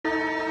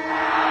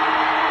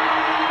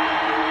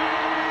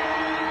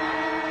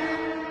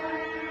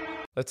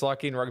It's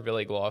like in rugby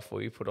league life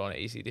where you put on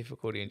easy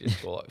difficulty and just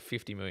score like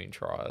 50 million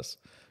tries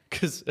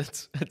because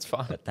it's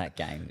fun. But that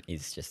game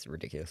is just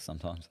ridiculous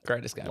sometimes.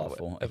 Greatest game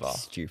ever.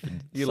 It's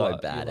stupid. You so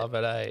love, bad. You love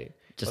it, eh?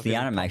 Just the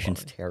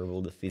animation's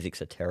terrible. The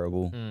physics are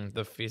terrible.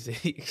 The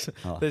physics.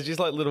 There's just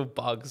like little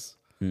bugs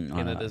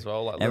in it as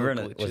well. Like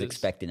everyone was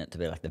expecting it to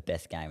be like the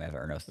best game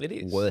ever, and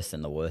it was worse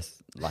than the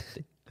worst. Like,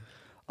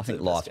 I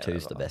think Live 2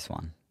 is the best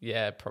one.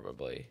 Yeah,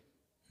 probably.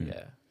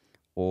 Yeah.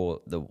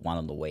 Or the one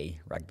on the Wii,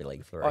 Rugby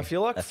League 3. I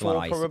feel like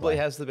 4 probably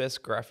has the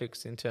best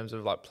graphics in terms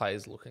of like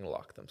players looking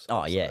like themselves.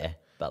 Oh yeah,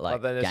 but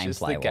like then it's just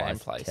the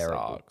gameplay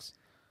terrible. sucks.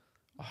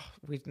 Oh,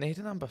 we need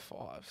a number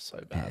 5 so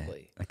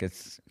badly. Yeah, like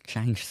it's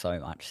changed so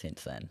much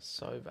since then.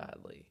 So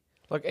badly.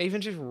 Like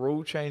even just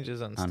rule changes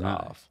and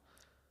stuff.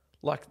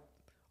 Like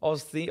I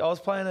was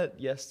playing it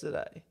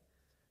yesterday,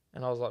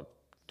 and I was like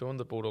doing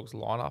the Bulldogs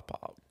lineup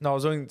up. No, I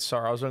was doing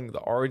the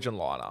Origin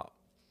lineup.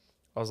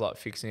 I was like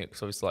fixing it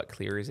because obviously like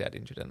Cleary's out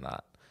injured in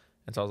that,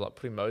 and so I was like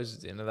putting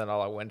Moses in, and then I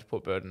like went to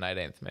put Burden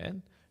 18th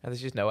man, and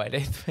there's just no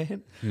 18th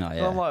man. No, yeah.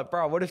 And I'm like,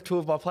 bro, what if 2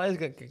 of my players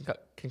get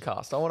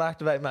concussed? I want to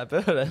activate Matt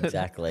Burden.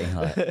 Exactly.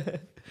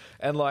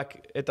 And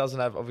like it doesn't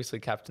have obviously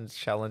captain's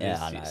challenges,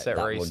 set that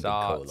restarts, would be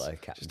cool,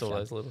 though, just all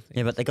those little things.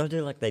 Yeah, but they got to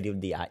do like they did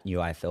with the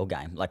UAFL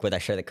game, like where they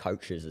show the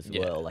coaches as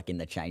well, like in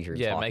the change room.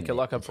 Yeah, make it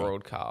like a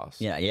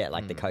broadcast. Yeah,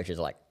 like the coaches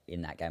like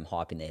in that game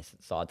hyping their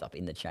sides up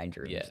in the change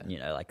rooms. Yeah. You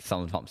know, like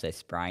sometimes they're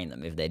spraying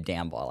them if they're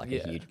down by like a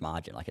huge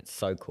margin. Like it's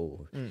so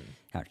cool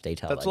how much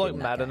detail. That's they like did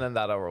in Madden that and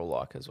that are all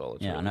like as well.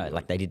 It's yeah, really I know. good.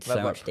 Like they did They have,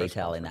 so much press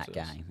detail in that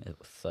conferences. game. It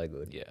was so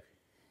good. Yeah.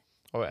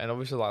 Oh, and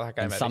obviously like that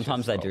game. And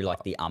sometimes they do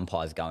like the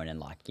umpires going and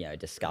like, you know,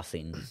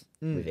 discussing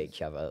with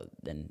each other.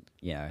 Then,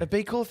 you know. It'd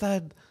be cool if they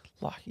had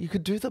like you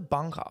could do the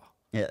bunker,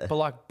 Yeah. but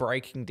like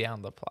breaking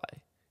down the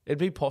play. It'd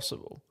be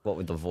possible. What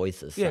with the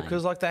voices? Yeah, saying.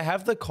 because like they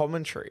have the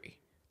commentary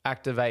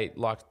activate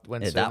like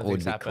when certain that would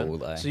things be happen. cool,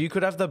 though. So you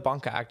could have the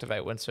bunker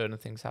activate when certain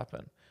things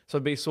happen. So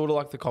it'd be sort of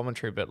like the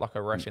commentary, but like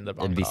a ref in the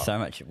bunker. It'd be so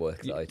much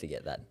work though to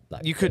get that.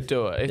 Like, You could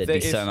do it. There'd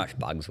be so much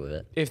bugs with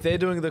it. If they're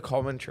doing the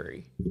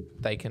commentary,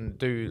 they can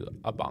do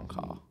a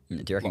bunker.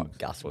 Do you reckon Like,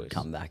 Gus would voice.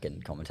 come back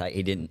and commentate?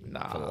 He didn't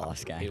for the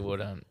last game. He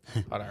wouldn't.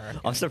 I don't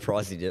reckon. I'm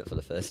surprised he did it for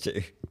the first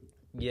 2.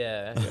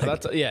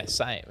 Yeah,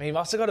 same. He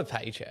must have got a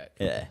paycheck.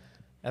 Yeah.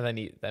 And then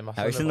they must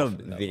Have you have seen never the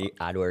offered him that video much.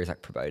 ad where he's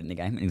like promoting the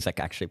game and he's like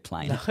actually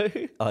playing No.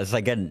 it? Oh, it's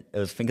like I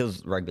think it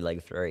was Rugby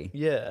League 3.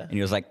 Yeah. And he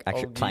was like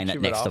actually playing it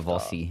YouTube next to after.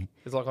 Vossi.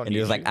 It's like on and he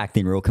was like YouTube.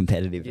 acting real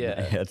competitive. Yeah.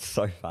 It's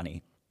so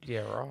funny. Yeah,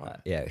 right.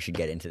 Yeah, we should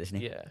get into this now.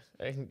 Yeah.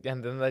 And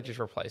then they just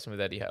replace him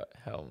with Eddie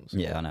Helms.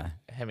 Yeah, or I know.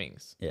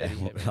 Hemmings. Yeah, Eddie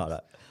Hemmings. I've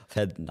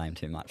heard the name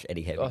too much.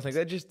 Eddie Hemmings. I think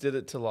they just did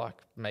it to like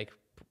make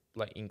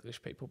like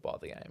English people buy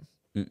the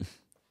game.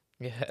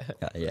 Yeah.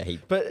 Yeah,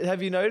 But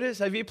have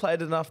you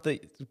played enough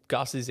that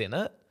Gus is in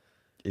it?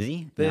 is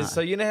he? There's Nah.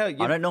 So you know how I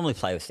don't normally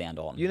play with sound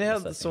on. You know how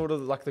That's the the thing. sort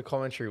of like the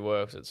commentary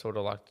works? It's sort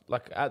of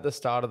like at the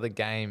start of the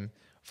game,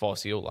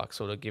 Vossi will like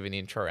sort of give an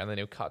intro and then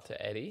he'll cut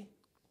to Eddie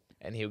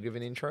and he'll give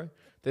an intro.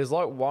 There's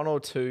like 1 or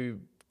 2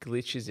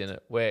 glitches in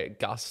it where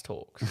Gus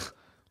talks.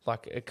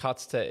 Like it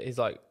cuts to, he's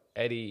like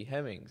Eddie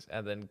Hemmings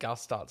and then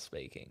Gus starts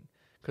speaking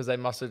because they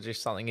must have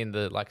just something in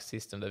the like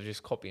system. They've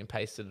just copy and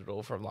pasted it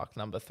all from like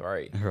number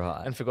 3.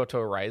 Right. And forgot to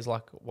erase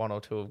like 1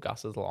 or 2 of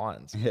Gus's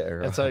lines. Yeah,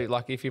 right. And so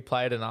like if you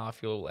play it enough,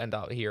 you'll end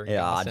up hearing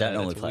Yeah, Gus I and don't it's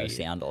normally play with weird.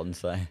 sound on,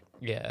 so.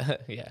 Yeah,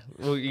 yeah.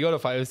 Well, you got to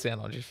play with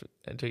sound on just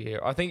until you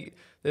hear. I think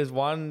there's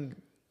one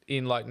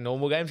in like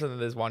normal games and then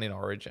there's one in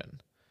Origin.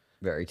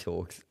 Very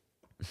talks.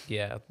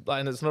 Yeah,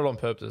 and it's not on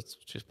purpose. It's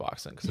just by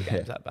accident because the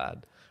game's that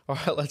bad. All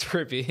right, let's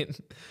rip in.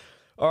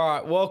 All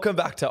right, welcome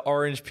back to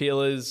Orange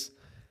Peelers.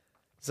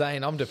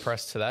 Zane, I'm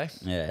depressed today.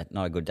 Yeah,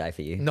 not a good day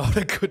for you. Not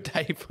a good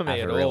day for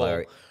me at all.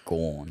 Avarillo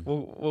gone.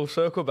 We'll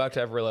circle back to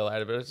Avarillo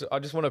later, but I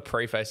just want to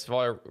preface, if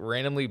I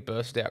randomly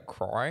burst out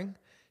crying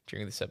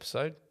during this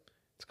episode,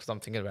 it's because I'm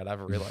thinking about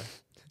Avarillo.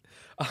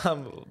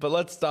 But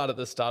let's start at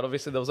the start.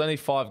 Obviously, there was only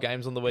 5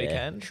 games on the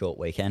weekend. Yeah, short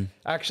weekend.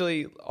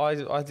 Actually,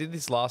 I did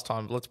this last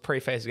time. Let's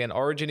preface again.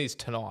 Origin is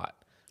tonight.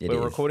 It We're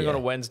is, recording on a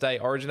yeah. Wednesday.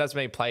 Origin hasn't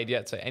been played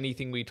yet, so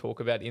anything we talk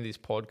about in this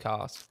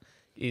podcast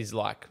is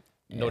like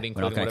not We're including not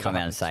going to whatever come out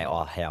and happens say,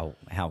 tonight.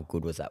 how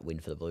good was that win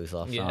for the Blues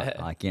last Yeah. night?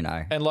 Like, you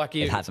know, And like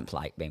it if, hasn't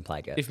been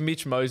played yet. if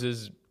Mitch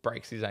Moses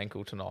breaks his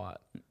ankle tonight,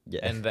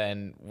 Yeah. and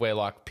then we're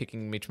like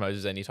picking Mitch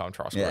Moses anytime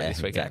try scorer Yeah, this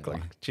weekend, exactly.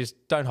 like,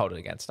 just don't hold it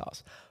against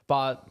us.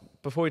 But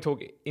before we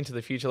talk into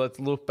the future, let's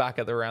look back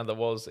at the round that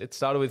was. It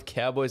started with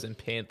Cowboys and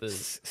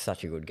Panthers.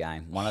 Such a good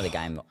game. One of the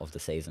game of the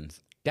seasons.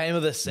 Game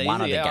of the season.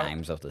 One of the yeah.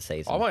 games of the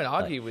season. I won't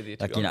argue with you,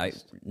 to Like, be you know,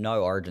 honest.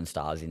 no Origin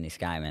stars in this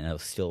game, and it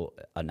was still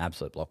an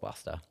absolute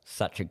blockbuster.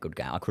 Such a good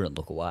game. I couldn't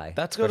look away.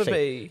 That's gotta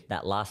Especially be-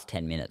 that last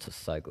 10 minutes was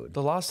so good.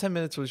 The last 10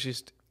 minutes was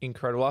just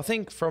incredible. I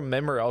think from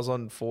memory, I was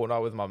on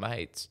Fortnite with my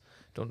mates,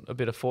 doing a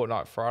bit of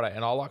Fortnite Friday,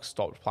 and I like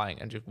stopped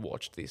playing and just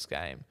watched this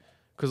game.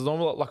 Because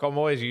normally, like I'm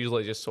always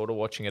usually just sort of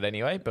watching it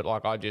anyway, but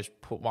like I just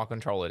put my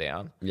controller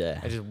down Yeah.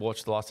 and just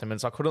watched the last 10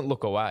 minutes. I couldn't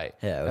look away.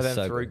 Yeah, it was and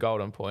then so threw good.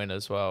 golden point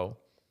as well.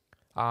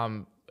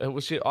 It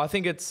was. I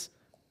think it's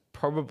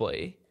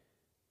probably.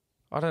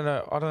 I don't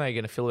know how you're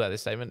going to feel about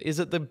this statement. Is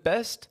it the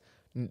best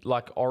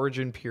like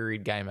Origin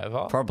period game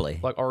ever? Probably.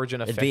 Like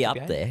Origin effective It'd be up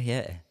game? there,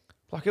 yeah.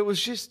 Like it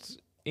was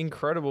just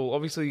incredible.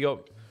 Obviously, you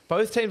got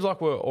both teams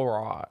like were all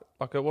right.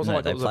 Like it wasn't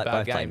like it was a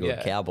bad game.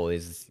 Good.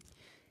 Cowboys,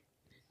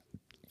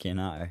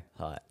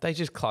 like, they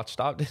just clutched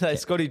up. Did they?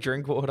 Scotty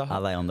Drinkwater.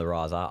 Are they on the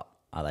rise up?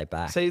 Are they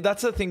back? See,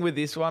 that's the thing with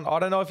this one. I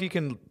don't know if you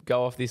can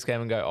go off this game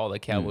and go, "Oh, the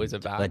Cowboys are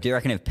back." But do you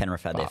reckon if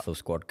Penrith had their full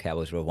squad,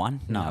 Cowboys would have won?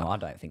 No, I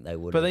don't think they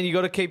would. But then you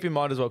got to keep in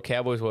mind as well,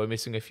 Cowboys were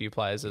missing a few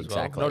players as well.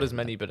 Exactly. Not as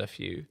many, but a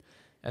few.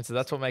 And so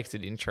that's what makes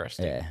it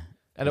interesting. Yeah.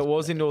 And it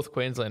was in North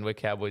Queensland where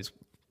Cowboys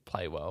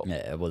play well.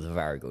 Yeah, it was a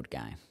very good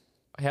game.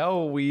 How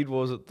weird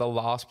was it the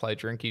last play,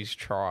 Drinky's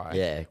try?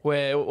 Yeah.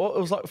 Where it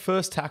was like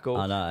first tackle.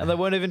 I know. And they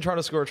weren't even trying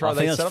to score a try. I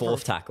think it set was up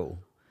fourth tackle.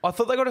 I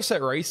thought they got a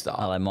set restart.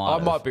 Oh, they I might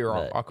might have, be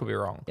wrong. but- I could be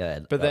wrong. Yeah,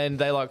 But then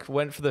they like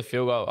went for the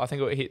field goal. I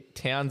think it hit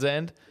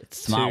Townsend. It's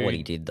smart what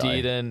he did, though.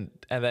 And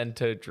then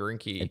to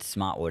Drinky. It's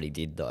smart what he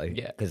did, though.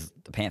 Yeah. Because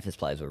the Panthers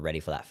players were ready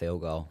for that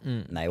field goal.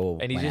 And they all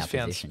And he went just out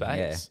found position.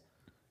 space.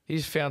 He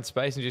just found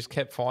space and just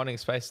kept finding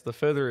space. The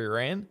further he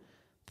ran,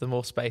 the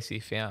more space he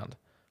found.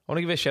 I want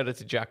to give a shout out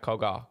to Jack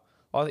Cogger.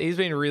 He's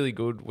been really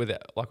good with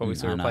it. Like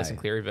obviously I know. replacing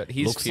Cleary, but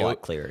his Looks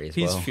like Cleary as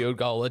his well. field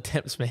goal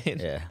attempts, man.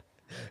 Yeah.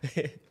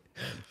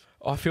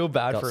 I feel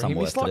bad Got for him. some He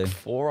work missed to like do.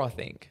 4, I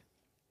think.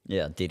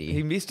 Yeah, did He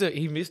he? missed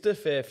a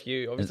fair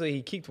few. Obviously,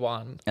 he kicked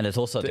one. And it's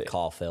also the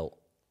Kyle Felt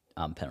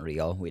penalty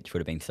goal, which would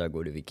have been so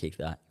good if he kicked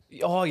that.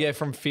 Oh yeah,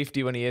 from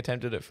 50 when he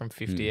attempted it from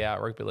 50 out,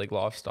 rugby league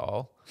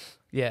lifestyle.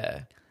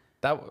 Yeah,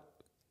 that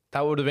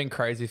would have been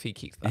crazy if he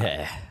kicked that.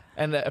 Yeah.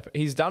 And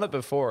he's done it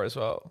before as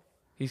well.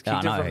 He's kicked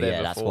I know, it from there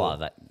yeah, before. that's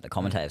why the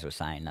commentators were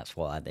saying that's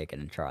why they're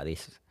going to try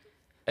this.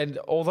 And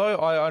although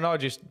I know I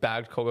just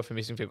bagged Cogger for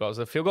missing field goals,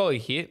 the field goal he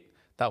hit,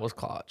 that was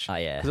clutch. Oh,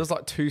 yeah. Because there was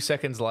like 2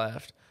 seconds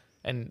left.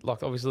 And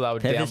like obviously they were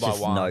Panthers down by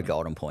just 1. know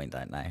golden point,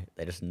 don't they?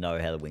 They just know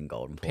how to win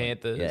golden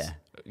point. Panthers.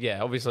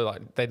 Yeah, obviously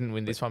like they didn't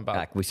win this one, but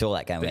Like we saw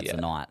that game against yeah.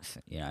 the Knights,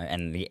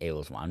 and the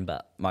Eels won,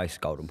 but most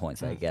golden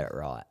points they get it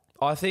right.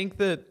 I think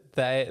that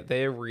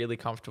they're really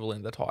comfortable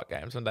in the tight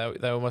games and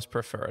they almost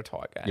prefer a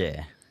tight game.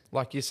 Yeah.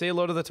 Like you see a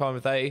lot of the time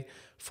if they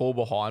fall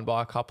behind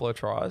by a couple of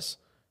tries,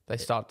 they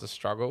start to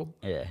struggle.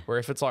 Yeah. Where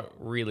if it's like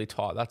really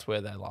tight, that's where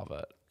they love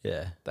it.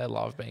 Yeah. They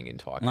love being in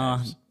tight No,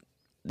 games.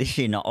 this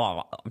year not.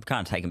 Oh, I'm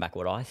kind of taking back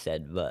what I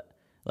said, but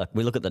like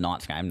we look at the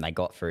Knights game, they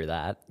got through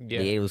that. Yeah.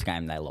 The Eels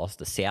game they lost.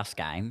 The South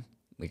game,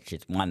 which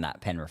is one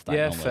that Penrith don't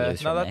Yeah, normally fair.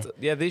 lose No, from that's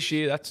there. this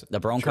year that's The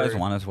Broncos true.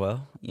 won as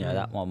well.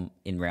 That one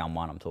in round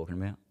 1 I'm talking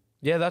about.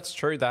 Yeah, that's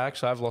true. They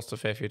actually have lost a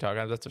fair few tight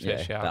games. That's a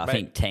fair shout. But I Mate,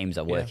 think teams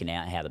are working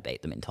out how to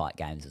beat them in tight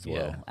games as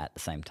well at the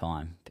same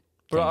time.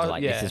 Teams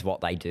But, this is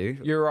what they do.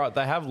 you're right.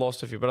 They have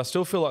lost a few, but I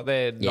still feel like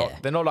they're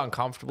not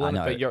uncomfortable in it.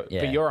 know, But you're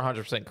yeah.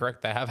 100%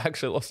 correct. They have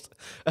actually lost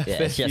a Yeah,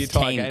 fair it's few just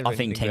tight games. I when you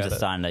think teams about are it.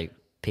 starting to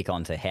pick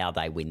onto how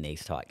they win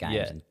these tight games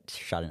Yeah. and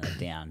shutting it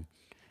down.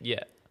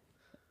 Yeah.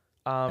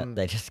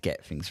 They just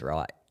get things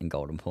right in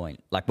golden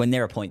point. Like when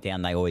they're a point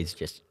down, they always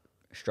just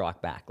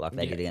strike back like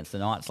they did against the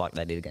Knights, like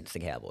they did against the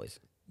Cowboys.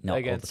 Not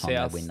Against all the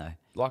time South, they win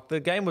though. like the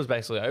game was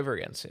basically over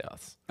against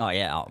South. Oh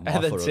yeah, I And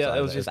thought then it was, South- over.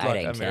 it was just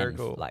like a 18-10,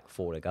 miracle. Like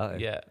 4 to go.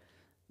 Yeah.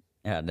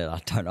 Yeah, and then I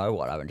don't know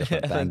what happened. Just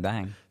went bang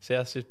bang.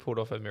 South just pulled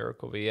off a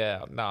miracle. But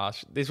yeah,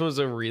 this was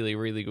a really,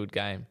 really good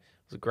game.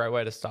 It was a great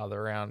way to start the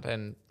round.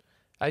 And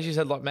as you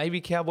said, like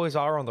maybe Cowboys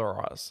are on the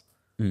rise.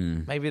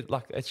 Maybe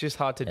like it's just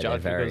hard to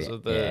judge because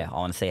of the. Yeah, I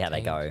want to see how they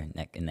go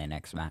in their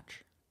next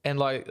match. And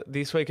like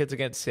this week it's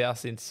against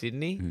South in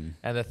Sydney.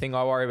 And the thing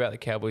I worry about the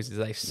Cowboys is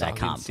they suck They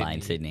can't play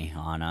in Sydney.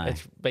 I know.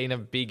 It's been a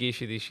big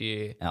issue this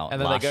year. Oh, And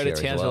then they last go to year as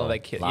Townsville well. and they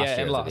kill. Last Yeah, year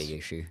and was last. a big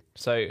issue.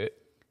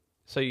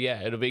 So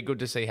yeah, it'll be good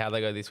to see how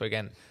they go this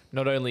weekend.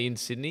 Not only in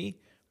Sydney,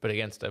 but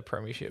against a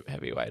premiership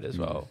heavyweight as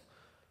well.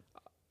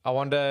 I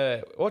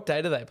wonder what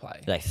day do they play?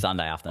 Like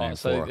Sunday afternoon,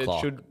 so 4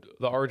 o'clock.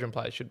 the Origin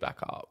players should back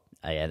up.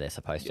 Oh, yeah, they're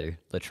supposed to.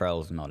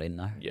 Latrell's not in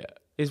though. Yeah,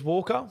 is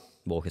Walker?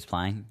 Walker's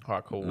playing. All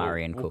right, cool.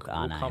 Murray and Cook are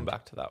we'll named. come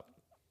back to that.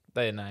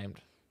 They're named.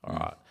 All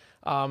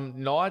right.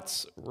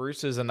 Knights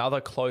Roosters another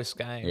close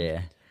game.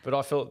 Yeah. but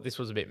I felt this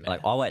was a bit meh.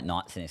 Like I went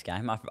Knights in this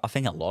game. I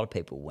think a lot of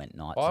people went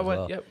Knights. I as went-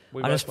 well. yep,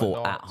 we I just both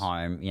went thought at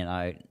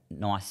Knights. home,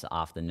 nice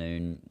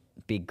afternoon,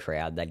 big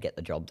crowd. They'd get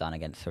the job done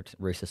against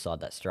Roosters side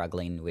that's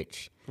struggling.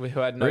 Which who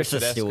had no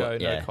Roosters Tedesco,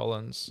 still- yeah. no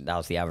Collins, that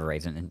was the other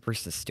reason. And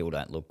Roosters still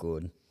don't look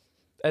good.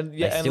 and They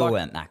yeah, and still like,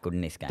 weren't that good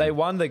in this game. they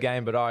won the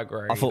game, but I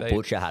agree. I thought They-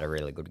 Butcher had a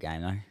really good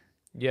game though,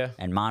 yeah,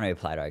 and Manu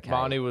played okay.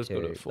 Marnie was good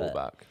too, at but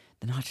fullback.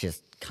 The Knights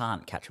just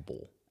can't catch a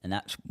ball, and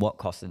that's what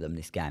costed them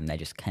this game. They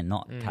just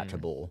cannot Mm. catch a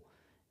ball,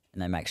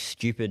 and they make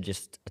stupid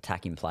just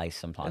attacking plays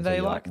sometimes. And where they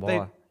you're like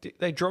why?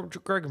 they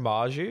dropped Greg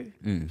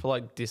Marju for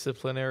like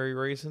disciplinary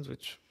reasons,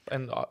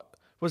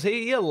 was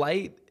he a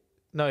late?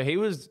 No, he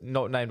was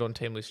not named on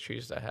team list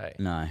Tuesday. Hey,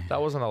 No.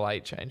 that wasn't a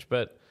late change,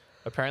 but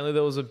apparently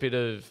there was a bit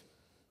of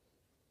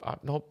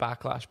not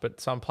backlash, but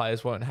some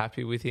players weren't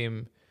happy with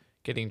him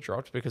getting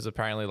dropped because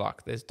apparently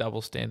like there's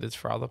double standards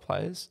for other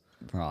players.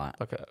 Right.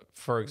 Like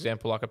for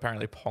example, like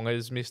apparently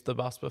Ponga's missed the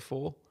bus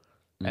before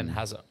and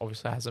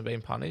hasn't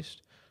been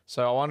punished.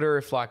 So I wonder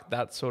if like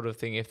that sort of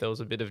thing, if there was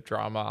a bit of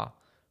drama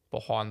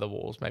behind the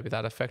walls, maybe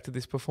that affected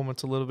this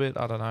performance a little bit.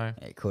 I don't know.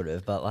 It could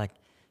have, but like,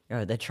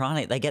 they're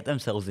trying to, they get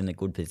themselves into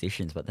good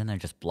positions, but then they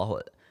just blow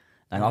it.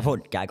 And I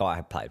thought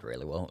Gagai played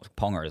really well.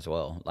 Ponga as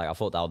well. Like, I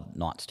thought they were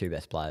Knights' 2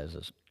 best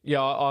players.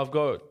 Yeah, I've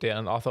got it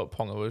down. I thought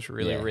Ponga was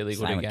really good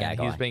same with again.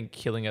 Gagai. He's been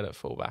killing it at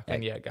fullback.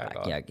 And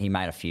Gagai. Yeah, he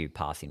made a few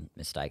passing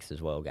mistakes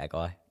as well, Gagai.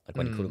 Like,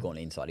 when he could have gone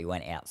inside, he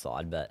went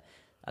outside, but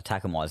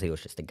attacking-wise, he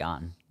was just a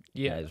gun.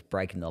 Yeah. He was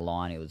breaking the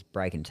line, he was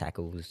breaking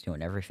tackles,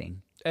 doing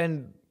everything.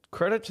 And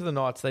credit to the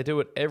Knights, they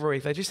do it every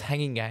week. They just hang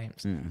in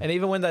games. And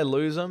even when they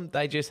lose them,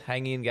 they just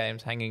hang in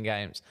games.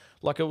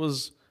 Like it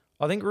was,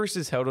 I think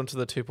Roosters held onto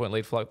the 2-point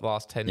lead for like the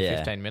last 10,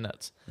 15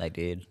 minutes. They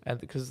did.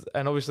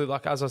 And obviously,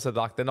 like as I said,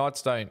 like the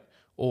Knights don't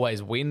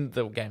always win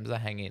the games they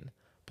hang in.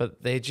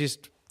 But they're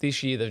just,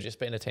 this year, they've just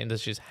been a team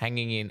that's just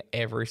hanging in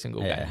every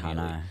single game. I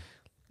know.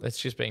 It's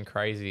just been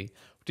crazy.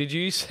 Did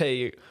you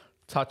see,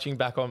 touching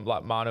back on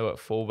like Manu at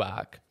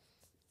fullback,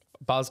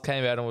 Buzz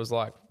came out and was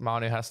like,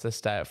 Manu has to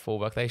stay at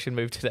fullback. They should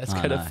move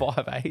Tedesco to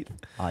 5'8".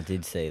 I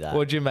did see that.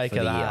 What'd you make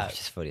of that?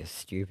 Just Footy is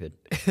stupid.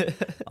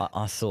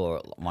 I saw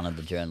one of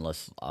the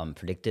journalists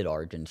predicted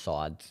Origin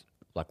sides,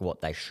 like what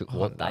they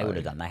would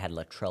have done. They had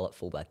Latrell at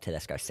fullback,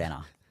 Tedesco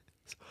centre.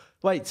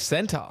 Wait,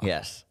 centre?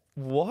 Yes.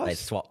 What? They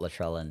swapped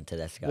Latrell and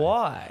Tedesco.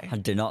 Why? I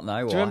do not know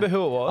why. Do you remember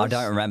who it was? I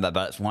don't remember,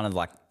 but it's one of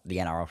like the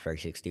NRL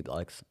 360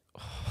 blokes.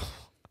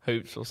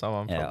 Hoops or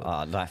someone. Yeah, probably.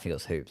 I don't think it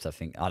was Hoops.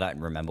 I don't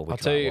remember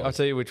which I'll one it was.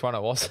 tell you which one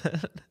it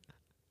wasn't.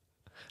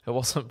 It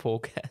wasn't Paul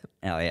Kent.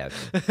 Oh, yeah.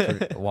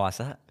 Why is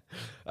that?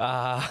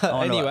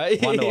 Anyway.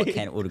 I wonder what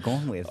Kent would have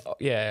gone with.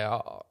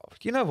 Yeah.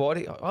 You know what?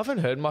 I haven't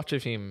heard much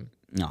of him,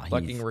 No,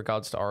 like in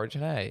regards to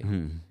Origin, eh?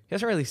 He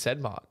hasn't really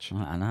said much.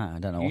 I know. I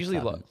don't know. Usually,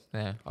 what's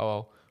like, happened. yeah. Oh,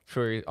 well.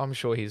 I'm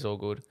sure he's all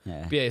good.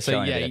 Yeah. But yeah. So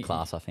Showing yeah, a bit of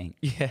class, I think.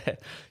 Yeah,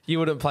 you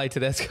wouldn't play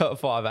Tedesco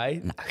at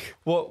 5'8". No.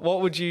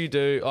 What would you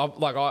do?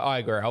 I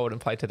agree. I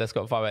wouldn't play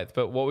Tedesco at 5'8".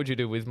 But what would you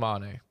do with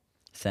Manu?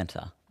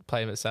 Centre.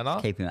 Play him at centre.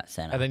 Keep him at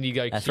centre. And then you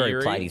go That's Kiri. where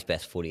he played his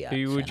best footy at.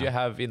 Who would centre. you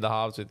have in the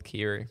halves with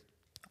Kiri?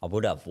 I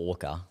would have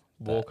Walker.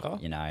 Walker?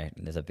 But,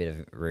 there's a bit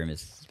of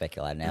rumours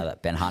speculating now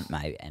that Ben Hunt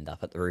may end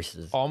up at the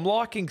Roosters. I'm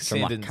liking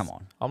Sandon. come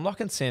on. I'm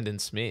liking Sandon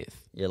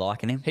Smith. You're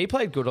liking him? He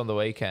played good on the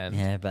weekend.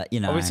 Yeah, but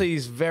Obviously,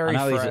 he's very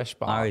fresh.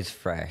 I know he's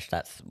fresh.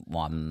 That's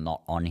why I'm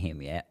not on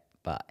him yet.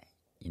 But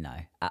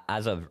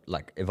as of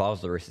if I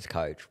was the Roosters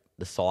coach,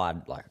 the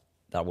side that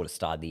I would have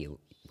started the year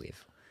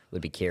with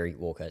would be Kiri,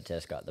 Walker,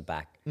 Tedesco at the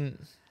back,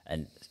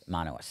 and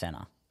Manu at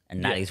centre,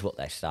 and that is what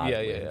they started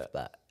with. Yeah.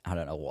 But I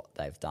don't know what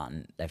they've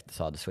done. They've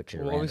decided to switch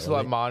it around.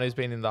 Obviously, Manu's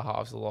been in the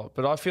halves a lot,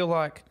 but I feel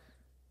like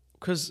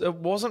because it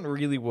wasn't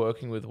really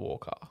working with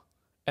Walker,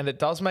 and it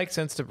does make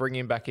sense to bring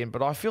him back in,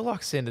 but I feel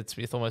like Sandon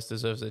Smith almost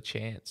deserves a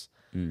chance.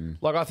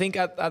 Like I think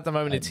at the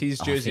moment it's his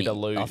jersey to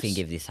lose. I think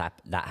if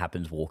that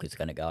happens, Walker's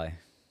going to go.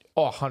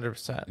 Oh,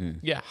 100%.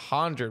 Yeah,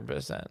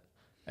 100%.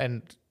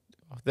 And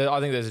I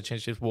think there's a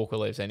chance just Walker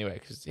leaves anyway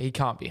because he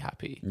can't be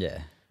happy. Yeah.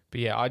 But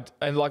yeah,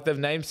 they've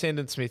named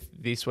Sandon Smith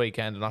this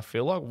weekend, and I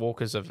feel like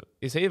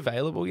is he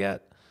available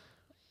yet?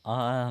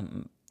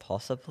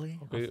 Possibly.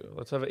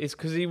 Let's have it. It's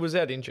because he was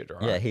out injured,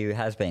 right? Yeah, he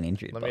has been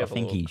injured, Let but me I have a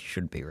think he look.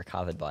 should be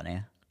recovered by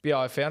now. Yeah,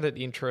 I found it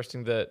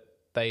interesting that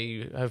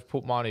they have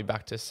put Manu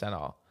back to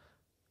centre,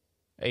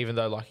 even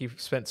though he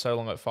spent so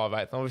long at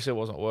 5'8". Obviously, it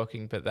wasn't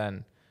working, but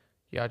then,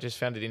 I just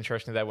found it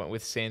interesting they went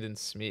with Sandon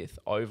Smith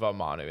over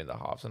Manu in the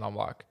halves, and I'm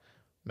like,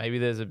 maybe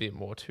there's a bit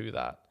more to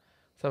that.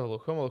 Let's have a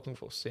look. Who am I looking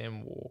for?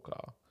 Sam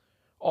Walker.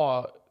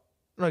 Oh,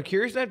 no,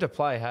 Kiri's named to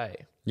play,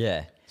 hey.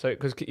 Yeah. So,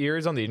 because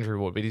Kiri's on the injury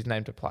ward, but he's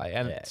named to play.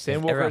 And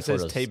Sam Walker everyone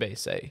says thought it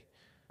TBC.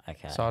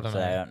 Okay. So I don't know.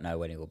 They don't know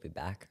when he will be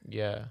back.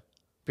 Yeah.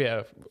 But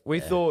yeah, we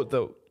thought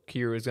that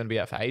Kiri was going to be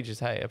out for ages,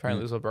 hey.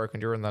 Apparently it was a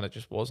broken jaw, and then it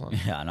just wasn't.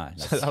 Yeah, I know.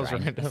 So that was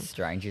strange. random. That's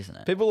strange, isn't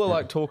it? People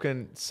are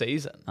talking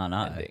season. I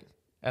know. Ending.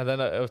 And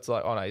then it's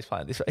like, oh no, he's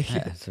playing this week.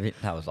 Yeah,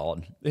 that was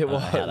odd. It I don't know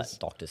how was. that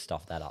doctor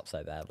stuffed that up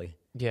so badly.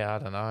 Yeah, I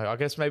don't know. I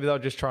guess maybe they were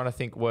just trying to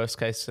think worst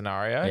case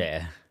scenario.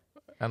 Yeah.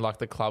 And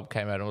the club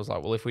came out and was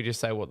like, well, if we just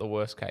say what the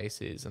worst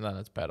case is, and then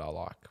it's better,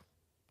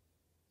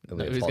 It'll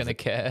be a who's going to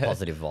care?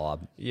 Positive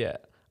vibe. Yeah.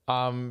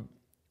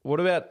 What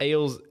about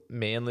Eels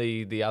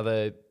Manly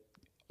it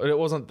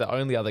wasn't the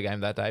only other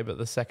game that day, but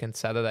the second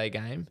Saturday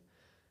game,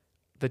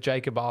 the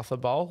Jacob Arthur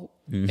Bowl,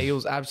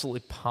 Eels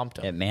absolutely pumped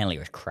them. Yeah, Manly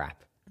was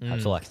crap.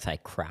 That's all I can say,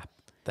 crap.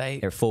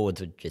 Their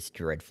forwards were just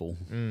dreadful.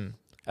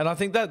 And I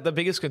think that the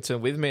biggest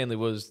concern with Manly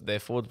was their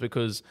forwards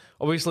because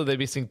obviously they're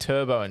missing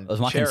Turbo and It was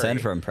my Cherry, concern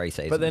for them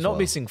pre-season. but they're as not well.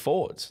 missing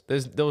forwards.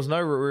 There was no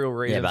real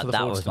reason Yeah, for but the that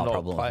forwards was to my not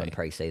problem play. from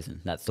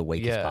pre-season. That's the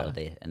weakest Yeah. part of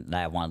it. And they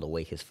have one of the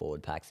weakest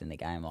forward packs in the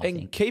game, I And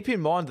think. keep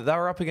in mind that they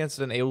were up against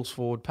an Eels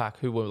forward pack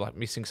who were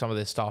missing some of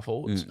their star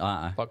forwards.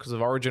 I know. Because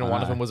of Origin,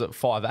 one of them was at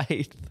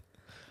 5'8".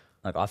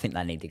 I think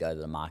they need to go to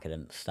the market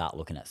and start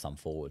looking at some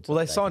forwards. Well,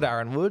 they signed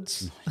Aaron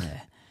Woods.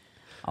 Yeah.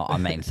 I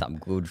mean, some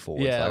good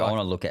forwards. Yeah, I want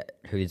to look at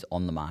who's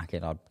on the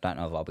market. I don't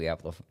know if I'll be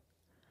able to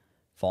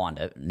find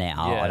it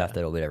now. Yeah. I'd have to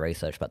do a bit of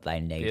research, but they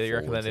need. Yeah, you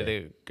reckon they forwards need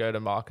there. to go to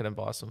market and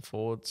buy some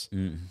forwards?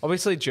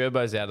 Obviously,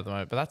 Gerbo's out at the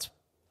moment, but that's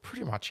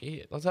pretty much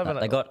it. Let's have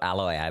They got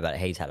Alloy, but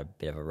he's had a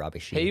bit of a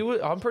rubbish year. He was,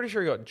 I'm pretty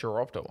sure he got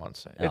dropped at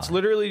once. It's Oh.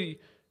 literally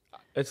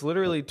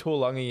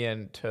Tuolangi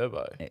and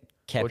Turbo.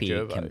 Kepi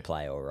Gerbo. can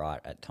play all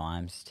right at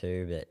times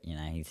too, but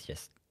he's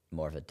just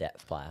more of a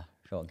depth player.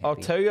 Sean I'll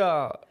Kepi. tell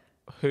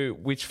you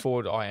which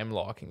forward I am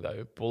liking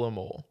though,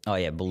 Bullimore. Oh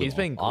yeah, Bullimore. He's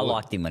been I good.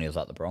 liked him when he was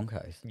at the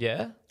Broncos.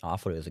 Yeah, I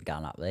thought he was a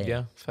gun up there.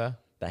 yeah, fair.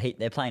 But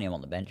they're playing him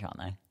on the bench, aren't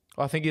they?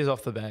 I think he's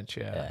off the bench,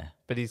 Yeah.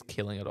 but he's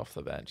killing it off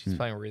the bench. He's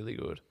playing really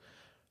good.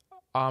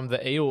 The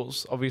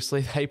Eels,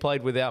 obviously, they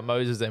played without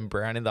Moses and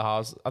Brown in the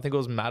halves. I think it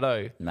was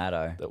Maddo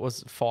Maddo. that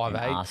was And 5'8",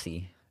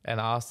 Arcee. and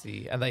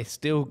Arcee, and they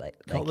still They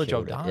got the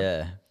job killed it. done.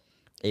 Yeah.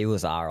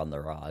 Eagles are on the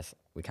rise.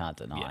 We can't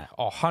deny Yeah. it.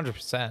 Oh,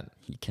 100%.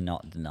 You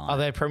cannot deny Are it.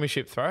 they a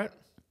premiership threat?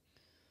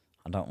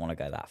 I don't want to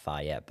go that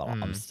far yet, but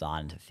I'm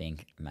starting to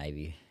think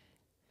maybe.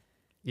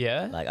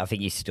 Yeah. Like, I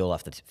think you still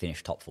have to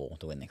finish top 4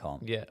 to win the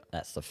comp. Yeah.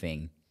 That's the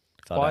thing.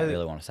 So I I- don't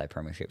really want to say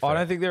premiership. I threat.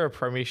 don't think they're a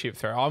premiership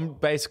threat. I'm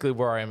basically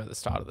where I am at the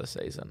start of the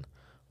season.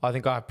 I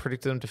think I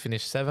predicted them to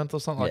finish 7th or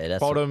something, Yeah, like that's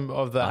bottom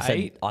of the I said,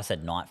 8. I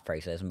said 9th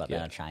pre-season, but then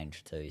Yeah. I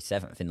changed to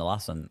 7th in the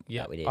last one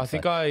Yeah, that we did. I So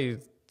think I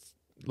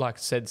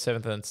said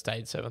 7th and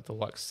stayed 7th or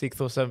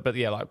 6th or 7th, but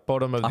yeah, like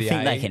bottom of I the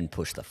think 8. they can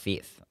push the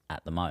 5th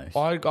at the most.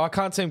 I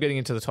can't see them getting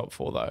into the top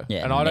 4 though,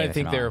 Yeah, and I don't neither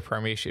think can they're I. a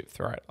premiership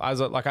threat.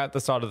 Like at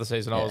the start of the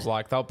season, I Yeah. was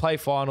like, they'll play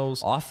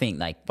finals. I think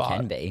they But-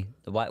 can be.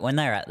 When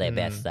they're at their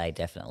best, they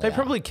definitely They are.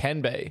 probably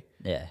can be.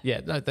 Yeah. Yeah,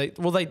 no, they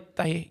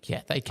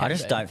can. I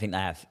just be. don't think they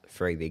have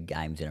 3 big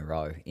games in a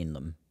row in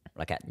them.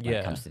 Like when Yeah.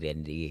 it comes to the end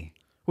of the year.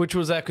 Which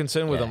was our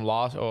concern with Yeah. them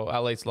last, or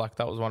at least like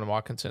that was one of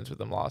my concerns with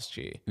them last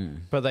year.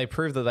 But they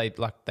proved that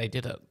they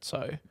did it.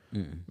 So,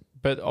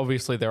 but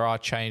obviously there are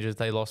changes.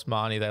 They lost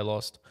Marnie, they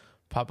lost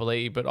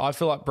Papali'i, but I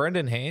feel like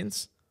Brendan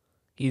Hands,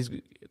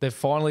 they've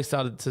finally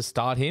started to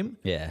start him.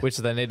 Yeah. which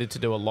they needed to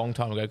do a long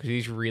time ago because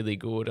he's really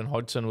good, and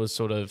Hodgson was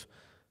sort of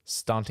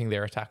stunting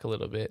their attack a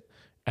little bit.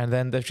 And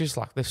then they've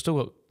still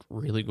got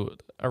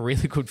a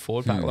really good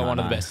forward pack, like one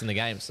of the best in the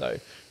game. So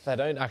they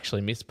don't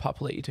actually miss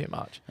Papali'i too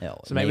much. Yeah,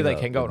 So maybe they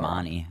neither can go would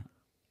on. Marnie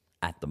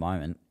at the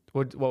moment.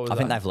 What was I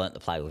think that? they've learnt to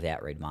play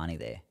without Reed Marnie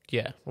there.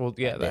 Yeah. Well,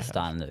 yeah. They're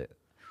starting to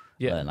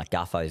Yeah. learn. Like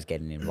Guffo's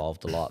getting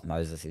involved a lot.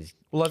 Moses is.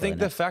 Well, I think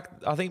killing it.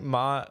 I think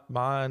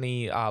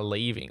Marnie are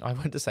leaving. I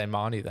went to say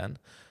Marnie then.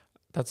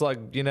 That's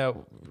like, do you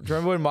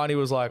remember when Marnie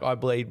was like, I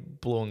bleed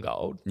blue and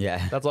gold?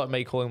 Yeah. That's like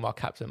me calling my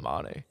captain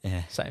Marnie.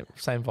 Yeah. Same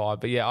vibe.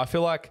 But yeah, I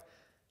feel like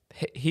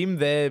him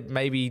there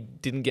maybe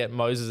didn't get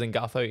Moses and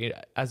Gutho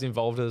as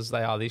involved as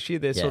they are this year.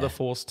 They're sort Yeah. of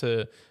forced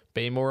to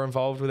be more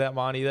involved without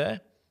Marnie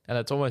there, and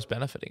it's almost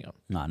benefiting them.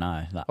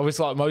 No.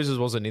 Obviously, like Moses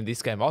wasn't in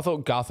this game. I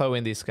thought Gutho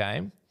in this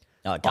game.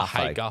 Oh, I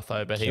hate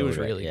Gutho, but he killed was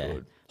it, really yeah.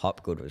 good.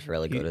 Hopgood was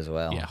really good as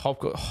well. Yeah,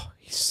 Hopgood. Oh,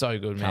 he's so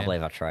good, man. Can't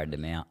believe I traded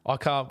him out. I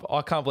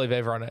can't believe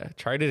everyone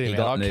traded him.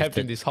 I kept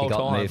him this whole he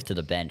got time. moved to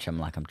the bench. I'm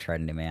like, I'm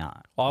trading him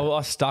out.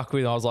 I stuck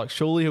with him. I was like,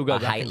 surely he'll go I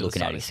back hate into looking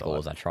the at his starting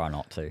scores. side. I try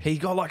not to. He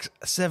got like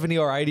 70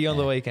 or 80 on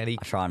the weekend. He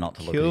I try not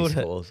to look at killed his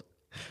it. scores.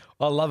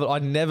 I love it. I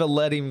never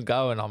let him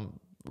go, and I'm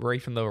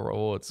reaping the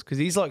rewards because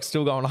he's like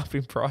still going up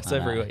in price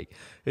every know. week.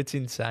 It's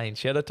insane.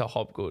 Shout out to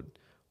Hopgood.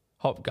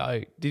 Hop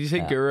go. Did you see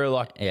Yeah.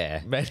 Guru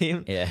Yeah. met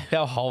him? Yeah.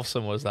 How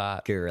wholesome was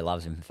that? Guru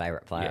loves him,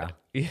 favourite player.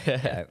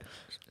 Yeah.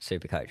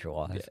 Super coach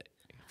wise.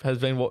 Has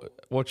been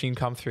watching him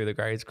come through the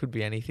grades. Could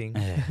be anything.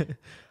 Do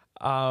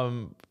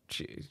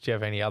you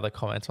have any other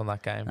comments on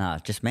that game? No,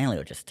 just Manly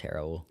were just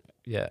terrible.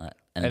 Yeah.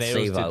 And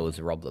Eels Sevo was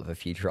robbed of a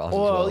few tries as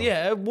Well, well.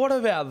 yeah. What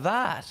about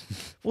that?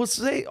 Well,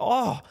 see,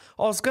 I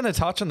was going to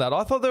touch on that.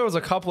 I thought there was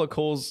a couple of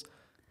calls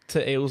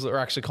to Eels that were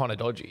actually kind of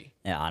dodgy.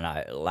 Yeah, I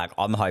know. Like,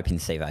 I'm hoping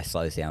Sevo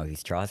slows down with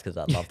his tries because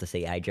I'd love to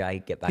see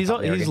AJ get back He's up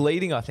there he's again.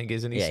 leading, I think,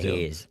 isn't he? Yeah, still?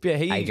 he is. Yeah,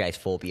 AJ's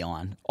 4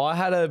 behind. I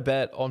had a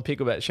bet on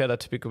Picklebet. Shout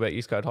out to Picklebet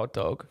East Coast Hot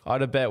Dog. I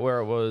had a bet where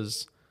it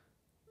was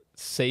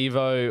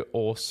Sevo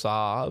or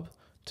Saab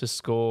to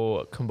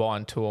score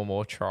combined 2 or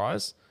more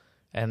tries,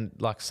 and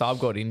like Saab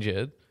got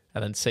injured,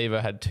 and then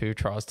Sevo had 2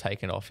 tries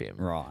taken off him.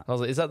 Right. I was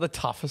like, is that the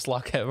toughest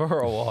luck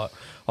ever or what?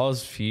 I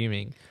was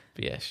fuming.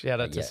 But yeah, shout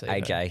out to Yeah,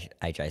 Sevo.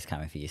 AJ's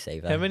coming for you,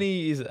 Sevo. How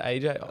many is it,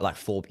 AJ? Like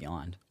 4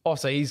 behind. Oh,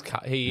 so he is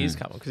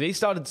coming because he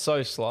started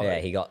so slow. Yeah,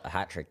 he got a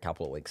hat trick a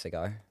couple of weeks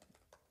ago.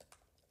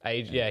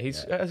 Has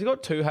he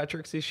got 2 hat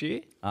tricks this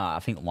year? I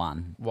think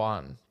 1.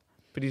 1.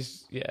 But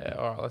he's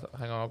all right.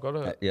 Hang on, I've got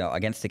it. Yeah,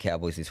 against the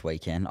Cowboys this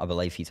weekend, I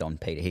believe he's on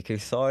Peter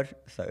Hicker's side,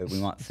 so we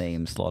might see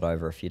him slot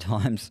over a few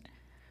times.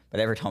 But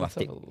every time Let's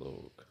have a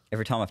look.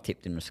 I've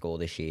tipped him to score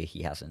this year,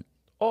 he hasn't.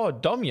 Oh,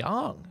 Dom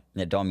Young.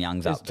 Yeah, Dom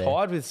Young's He's up there.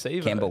 tied with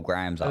Sevo. Campbell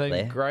Graham's and up then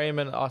there. Graham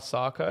and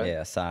Asako.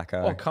 Yeah,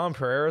 Sarko. Oh, Khan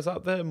Pereira's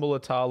up there.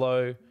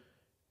 Mulatalo,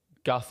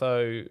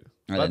 Gutho. and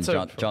then That's so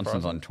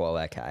Johnson's surprising. on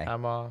 12k.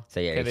 Amma. So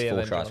yeah, Kennedy he's and 4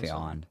 then tries Johnson.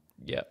 behind.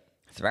 Yep.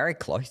 It's very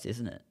close,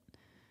 isn't it?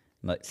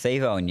 Like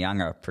Sevo and Young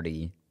are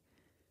pretty.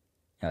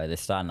 They're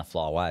starting to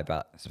fly away,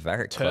 but it's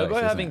very close. Turbo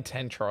isn't having it?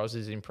 10 tries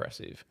is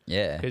impressive.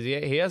 Yeah. Because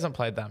he hasn't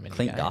played that many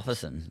Clint games.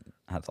 Gutherson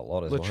has a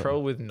lot as Latrell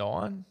well. with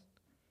 9.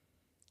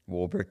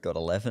 Warbrick got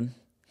 11.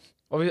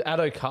 Obviously,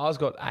 Addo Carr's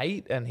got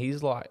 8, and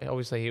he's like,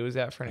 obviously, he was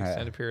out for an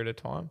extended period of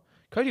time.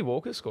 Cody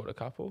Walker scored a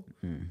couple.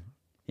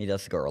 He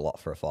does score a lot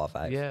for a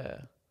 5'8". Yeah.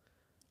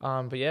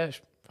 But yeah,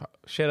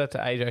 shout out to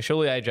AJ.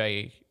 Surely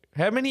AJ,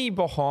 how many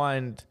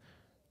behind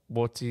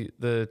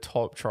the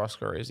top try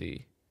scorer is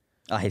he?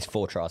 Oh, he's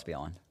 4 tries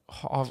behind.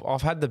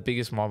 I've had the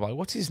biggest mind blow.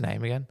 What's his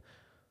name again?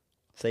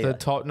 See The that?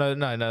 top,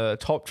 the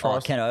top try.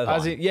 Ken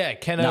Irvine.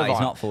 Ken No, Irvine. he's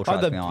not 4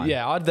 tries behind.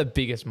 Yeah, I had the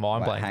biggest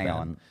mind blank. Hang then.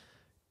 on.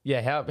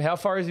 Yeah, how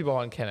far is he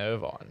behind Ken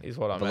Irvine? Is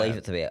what I I believe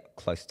it's about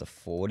close to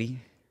 40.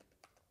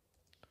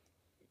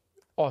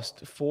 Oh,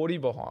 40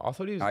 behind. I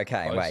thought he was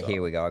Okay, closer. wait,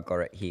 here we go. I got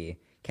it here.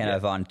 Ken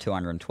Irvine,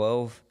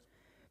 212.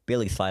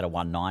 Billy Slater,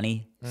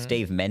 190.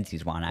 Steve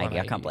Menzies, 180.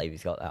 I 180. can't believe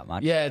he's got that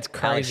much. Yeah, it's Alex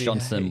crazy.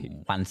 Johnson,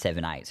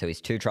 178. So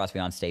he's 2 tries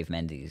behind Steve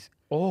Menzies,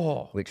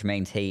 Oh, which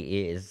means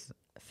he is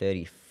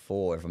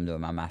 34, if I'm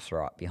doing my maths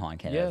right, behind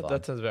Ken yeah, Irvine.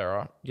 that sounds about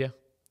right. Yeah.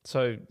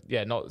 So,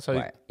 yeah, not so.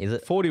 Wait, is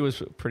it? 40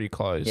 was pretty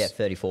close. Yeah,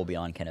 34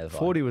 behind Ken Irvine.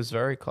 40 was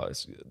very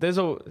close.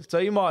 So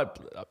you might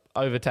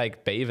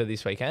overtake Beaver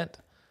this weekend.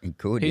 He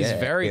could, He's yeah.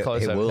 very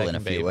close He to will in a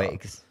overtaking few Beaver.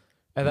 weeks.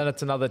 And then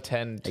it's another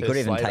 10 to He could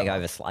even Slater. take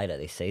over Slater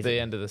this season. The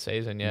end of the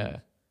season, yeah.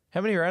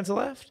 How many rounds are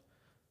left?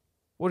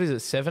 What is it,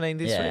 17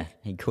 this Yeah, week?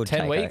 he could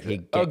 10 take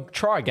weeks? over.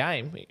 Try a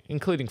game,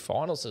 including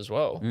finals as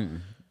well.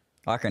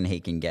 I reckon he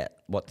can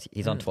get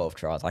he's on 12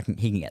 tries.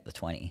 He can get the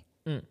 20.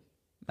 He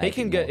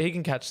Maybe more.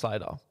 can catch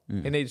Slater.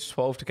 He needs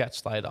 12 to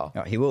catch Slater.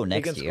 Oh, he will He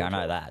next can year. score I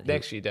know 12. that.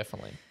 Next year,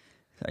 definitely.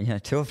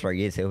 2 or 3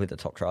 years he'll be the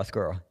top try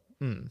scorer.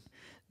 Do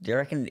you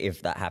reckon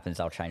if that happens,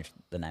 they'll change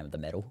the name of the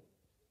medal,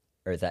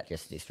 or is that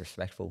just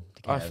disrespectful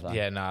to Ken Irvine?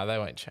 Yeah, no, they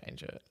won't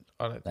change it.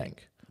 I don't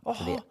think.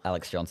 To the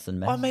Alex Johnson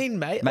medal. I mean,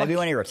 mate. maybe like,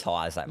 when he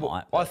retires, they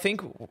might. I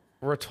think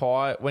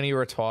when he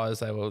retires,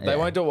 they will. They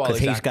won't do it while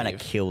because he's he's going to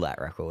active. kill that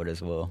record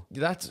as well.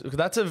 That's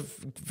a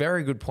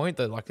very good point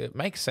though. Like it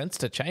makes sense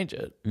to change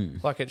it.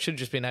 Like it should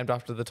just be named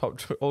after the top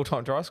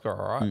all-time try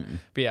scorer, right?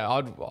 But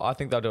yeah, I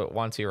think they'll do it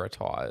once he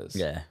retires.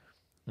 Yeah,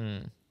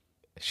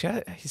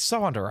 He's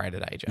so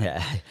underrated, AJ.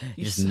 yeah.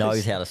 He just so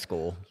knows how to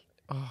score.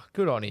 Oh,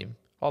 good on him.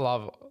 I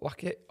love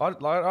it. I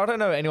don't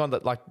know anyone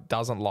that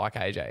doesn't like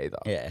AJ either.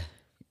 Yeah,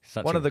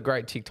 One of the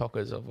great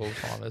TikTokers of all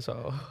time as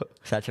well.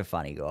 such a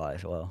funny guy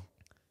as well.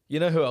 You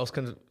know who else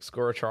can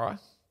score a try?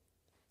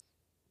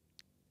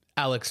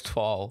 Alex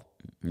Twal.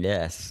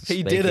 Yes,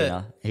 He did speaking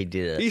it. He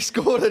did it. He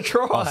scored a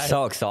try. I was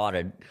so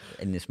excited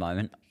in this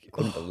moment.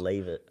 Couldn't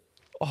believe it.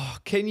 Oh,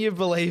 can you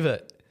believe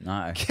it?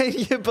 No, Can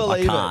you I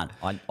believe can't. it?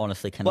 I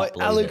honestly cannot Like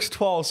believe Alex it.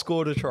 Twal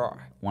scored a try.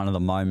 One of the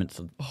moments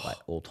of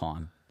all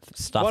time.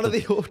 Stuff One of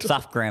the all-time-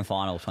 stuff grand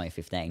final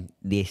 2015.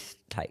 This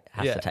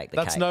has to take the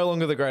that's cake. no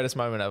longer the greatest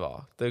moment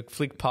ever. The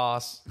flick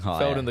pass Oh,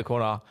 fell yeah. in the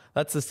corner.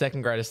 That's the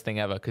second greatest thing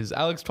ever because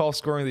Alex Twal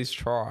scoring this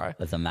try.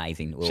 That's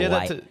amazing. We've Shout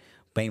out to-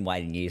 been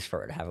waiting years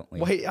for it, haven't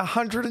we? Wait,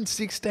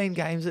 116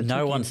 games. It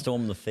no took one him.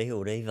 stormed the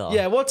field either.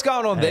 Yeah, what's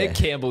going on there, Yeah.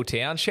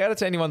 Campbelltown? Shout out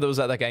to anyone that was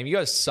at that game. You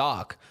guys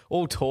suck.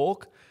 All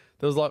talk.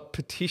 There was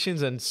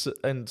petitions and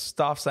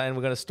stuff saying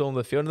we're going to storm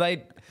the field.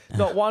 And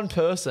not one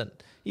person. Are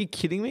you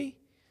kidding me?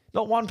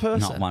 Not one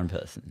person. Not one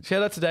person.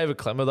 Shout out to David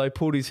Clemmer though.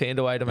 Pulled his hand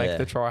away to make Yeah.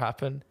 the try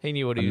happen. He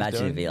knew what he was Imagine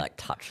doing. if he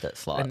touched it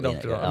slightly. and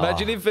knocked and it on. go,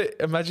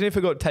 Imagine if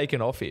it got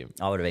taken off him.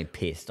 I would have been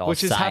pissed. Which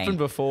has happened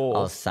before. I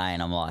was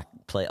saying, I'm like,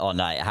 please. Oh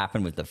no, it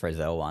happened with the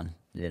Frizzell one,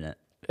 didn't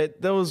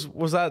it? Was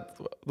that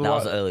the That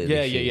was earlier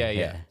Yeah, this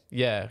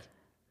year,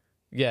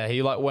 yeah.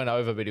 He went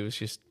over, but he was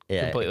just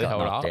Yeah, completely it got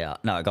held knocked up.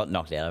 out. No, it got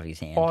knocked out of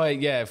his hand. Oh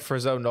yeah,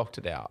 Frizzell knocked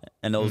it out.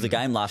 And there was a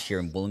game last year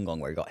in Wollongong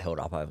where he got held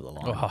up over the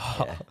line.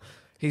 Yeah.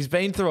 He's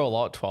been through a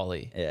lot,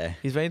 Twally. Yeah.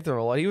 He's been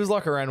through a lot. He was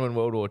around when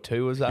World War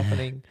II was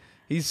happening.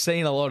 He's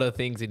seen a lot of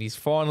things, and he's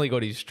finally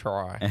got his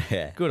try.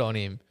 Yeah. Good on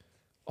him.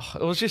 Oh,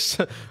 it was just,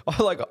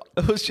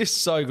 it was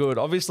just so good.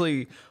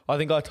 Obviously, I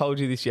think I told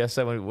you this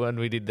yesterday when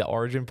we did the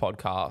Origin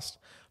podcast,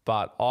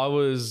 but on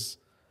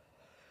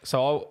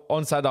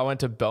Saturday I went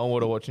to Belmore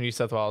to watch New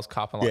South Wales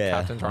Cup and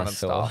captain's run I and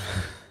saw.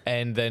 stuff,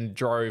 and then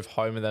drove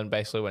home and then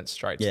basically went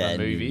straight to the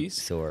and you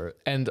movies. saw it.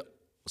 And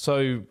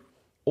so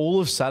all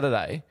of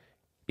Saturday,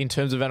 in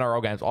terms of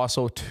NRL games, I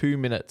saw 2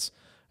 minutes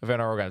of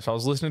NRL games. So I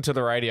was listening to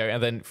the radio,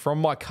 and then from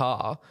my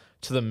car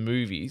to the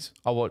movies,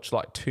 I watched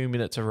 2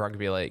 minutes of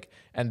rugby league,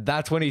 and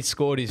that's when he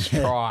scored his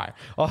try.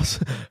 I was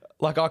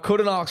I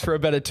couldn't ask for a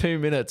better 2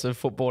 minutes of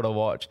football to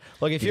watch.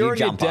 If Did you're you in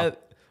your jump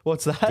up?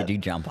 what's that? Did you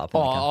jump up?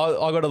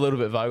 Oh, I got a little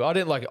bit vogue. I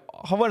didn't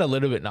I went a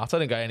little bit nuts. I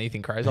didn't go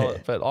anything crazy,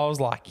 but I was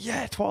like,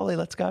 yeah, Twally,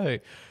 let's go.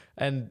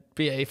 But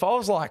yeah, if I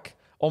was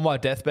on my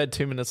deathbed,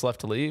 2 minutes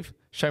left to leave,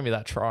 show me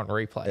that try on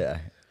replay. Yeah.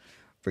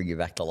 Bring you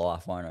back to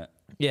life, won't it?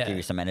 Yeah. Give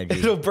you some energy.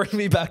 It'll bring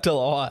me back to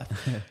life.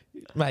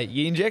 Mate,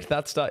 you inject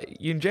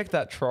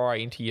that try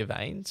into your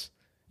veins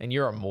and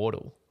you're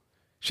immortal.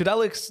 Should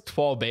Alex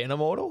Twal be an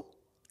immortal?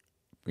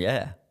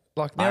 Yeah.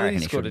 Now I that reckon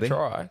he's he scored should a be.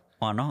 try,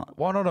 Why not?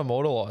 why not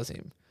immortalise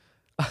him?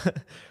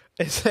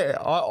 I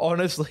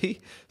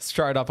honestly,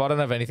 straight up, I don't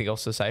have anything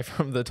else to say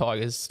from the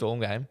Tigers Storm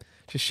game.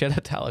 Just shout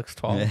out to Alex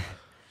Twal. Yeah.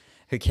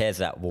 Who cares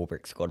that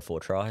Warbrick scored 4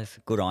 tries?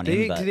 Good on Did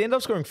him. he, But did he end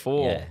up scoring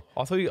 4? Yeah.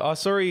 I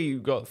saw he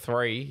got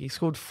 3. He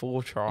scored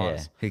 4 tries.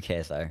 yeah, who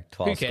cares though?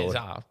 Twal Who cares?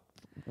 scored.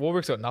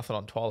 Warwick's got nothing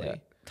on Twal. Yeah.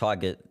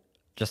 Tiger,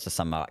 just to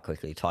sum up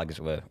quickly, Tigers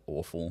were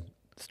awful.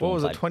 What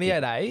was it, played-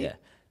 28-8? Yeah,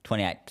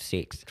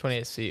 28-6.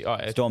 28.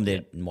 Oh, Storm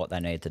did what they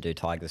needed to do.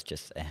 Tigers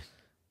just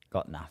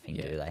got nothing,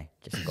 do they?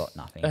 Just got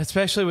nothing.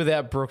 especially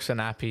without Brooks and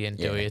Appy and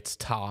Dewey, Yeah. it's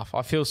tough.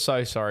 I feel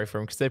so sorry for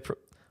them because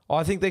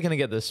I think they're going to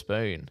get the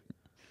spoon,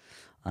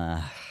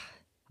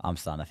 I'm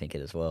starting to think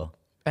it as well.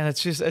 and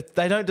it's just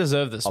they don't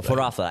deserve the I spoon. thought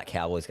after that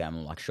Cowboys game,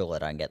 I'm like, surely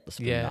they don't get the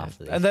spoon Yeah,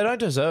 after this. and they don't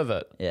deserve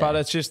it. Yeah. But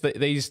it's just that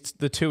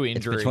the 2 It's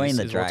injuries between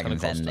the is what's going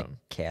Dragons to cost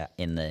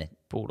and them. the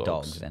Bulldogs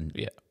Dogs and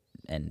yeah.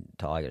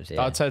 Tigers.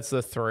 Yeah, I'd say it's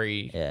the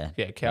 3. yeah.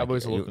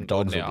 Cowboys Like, are looking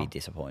Dogs good will now. be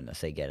disappointed to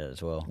see get it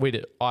as well. We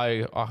do.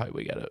 I hope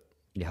we get it.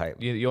 You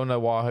hope. You all know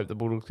why I hope the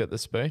Bulldogs get the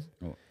spoon?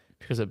 What?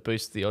 Because it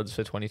boosts the odds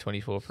for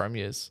 2024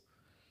 premiers.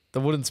 The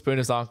Wooden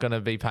Spooners aren't going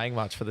to be paying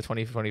much for the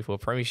 2024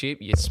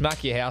 premiership. You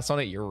smack your house on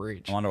it, you're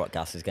rich. I wonder what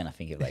Gus is going to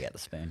think if they get the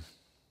spoon.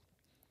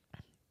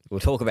 We'll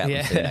talk about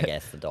Yeah. them soon, I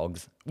guess. The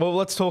Dogs. Well,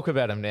 let's talk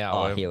about them now.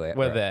 Oh, here we're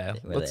there.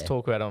 we're Let's there.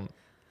 talk about them.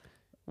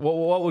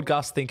 What would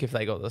Gus think if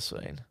they got the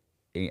spoon?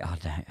 I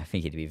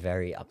think he'd be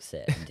very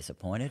upset and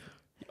disappointed.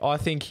 I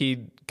think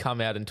he'd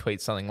come out and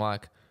tweet something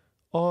like,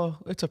 "Oh,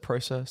 it's a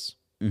process.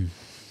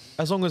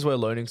 As long as we're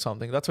learning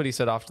something." That's what he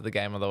said after the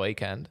game on the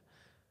weekend.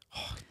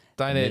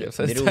 Don't even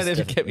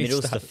get me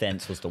Middle's started.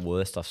 defence was the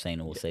worst I've seen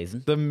all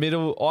season. The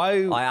middle,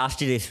 I I asked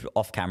you this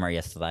off camera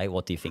yesterday.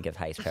 What do you think of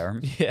Hayes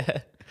Perham? yeah,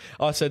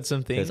 I said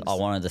some things. Because I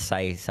wanted to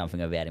say something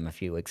about him a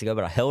few weeks ago,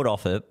 but I held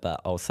off it. But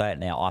I'll say it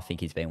now. I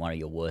think he's been one of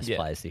your worst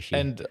players this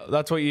year. And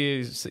that's what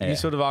you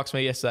sort of asked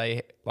me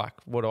yesterday. Like,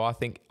 what do I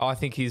think? I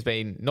think he's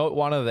been not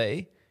one of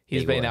the.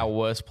 He's been our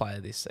worst player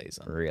this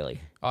season.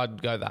 Really?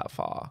 I'd go that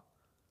far.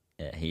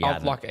 Yeah, he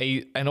I've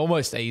had and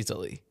almost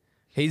easily.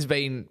 He's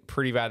been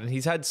pretty bad, and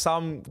he's had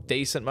some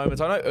decent moments.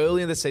 I know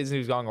early in the season he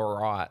was going all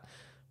right,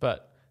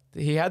 but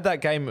he had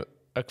that game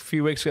a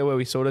few weeks ago where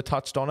we sort of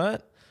touched on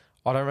it.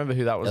 I don't remember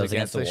who that was,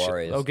 against the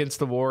Warriors. Against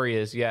the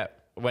Warriors, yeah.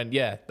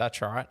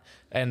 That's right.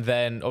 And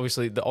then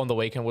obviously on the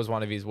weekend was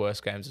one of his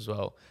worst games as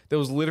well. There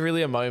was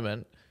literally a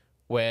moment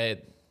where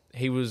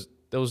there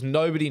was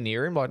nobody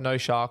near him, like no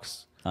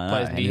Sharks I know,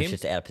 players and near he was him,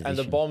 just out of and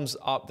the position. bomb's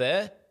up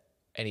there,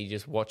 and he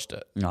just watched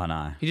it. I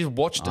know. He just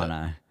watched I it.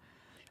 know.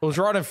 It was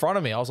right in front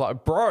of me. I was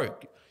like, bro,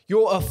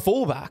 you're a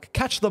fullback.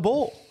 Catch the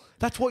ball.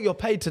 That's what you're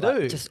paid to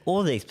do. Just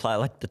all these players,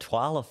 like the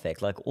Twal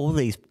effect, like all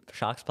these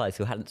Sharks players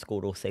who hadn't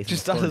scored all season.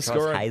 Just started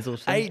scoring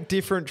Hazelton, 8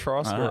 different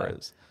try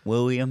scorers.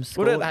 Williams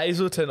What scored. at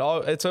Hazelton?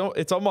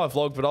 It's on my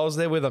vlog, but I was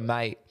there with a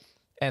mate,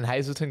 and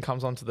Hazelton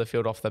comes onto the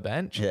field off the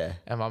bench. Yeah.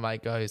 And my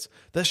mate goes,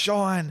 the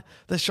shine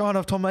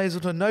of Tom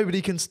Hazelton,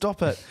 nobody can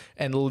stop it.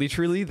 And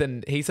literally,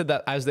 then he said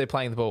that as they're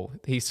playing the ball,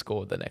 he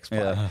scored the next play.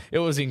 Yeah. It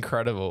was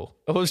incredible.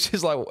 It was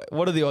just like,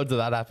 what are the odds of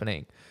that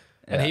happening?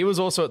 And Yeah. he was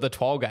also at the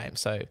Twal game,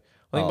 so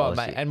I think Oh,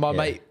 my yeah.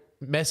 mate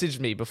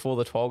messaged me before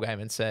the Twal game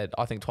and said,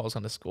 I think Twal's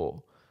going to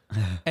score.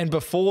 And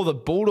before the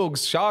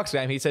Bulldogs Sharks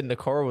game, he said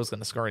Nakora was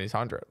going to score in his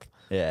 100th.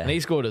 Yeah. And he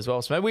scored as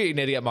well. So maybe we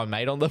need to get my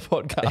mate on the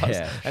podcast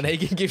Yeah. and he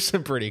can give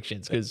some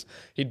predictions because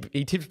he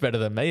tips better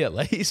than me at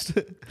least.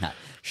 No,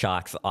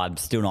 Sharks, I'm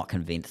still not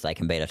convinced they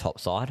can beat a top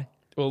side.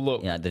 Well,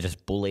 look, You know, they're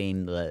just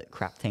bullying the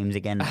crap teams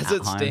again. as at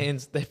it home.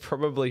 stands, they're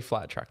probably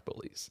flat track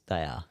bullies.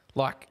 They are.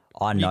 Like,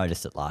 I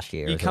noticed it last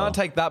year. you as can't well.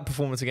 take that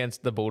performance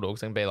against the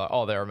Bulldogs and be like,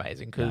 oh, they're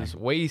amazing because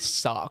we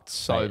sucked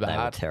so They were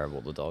bad. terrible,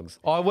 the Dogs.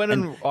 I went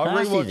and I can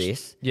I ask you rewatched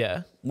this?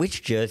 Yeah.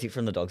 Which jersey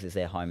from the Dogs is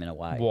their home and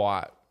away?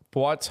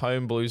 White's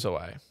home, Blues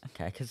away.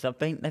 Okay, because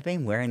they've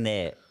been wearing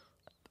their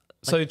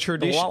So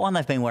the white one.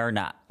 They've been wearing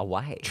that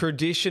away.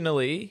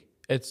 traditionally,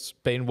 it's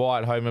been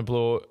white home and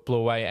blue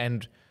away.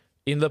 And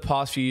in the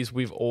past few years,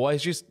 we've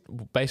always just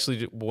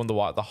basically worn the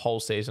white the whole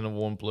season and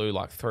worn blue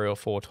like 3 or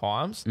 4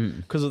 times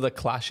because of the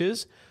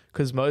clashes.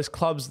 Because most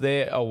clubs,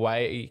 their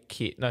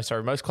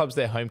most clubs,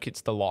 their home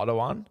kit's the lighter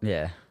one.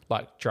 Yeah,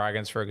 Like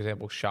Dragons, for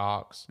example,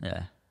 Sharks.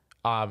 yeah.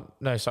 I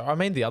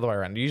mean the other way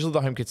around. Usually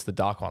the home kit's the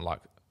dark one.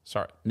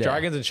 Yeah.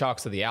 Dragons and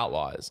Sharks are the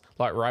outliers.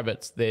 Like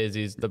Rabbits, theirs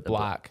is the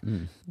black.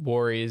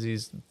 Warriors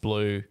is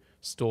blue.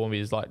 Storm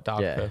is like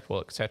dark Yeah.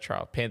 purple,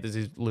 etc. Panthers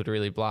is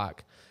literally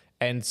black.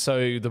 And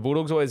so the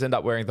Bulldogs always end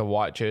up wearing the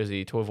white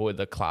jersey to avoid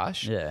the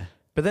clash. Yeah.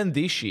 But then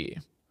this year,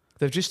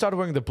 they've just started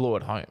wearing the blue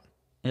at home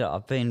Yeah,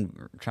 I've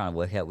been trying to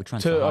work out which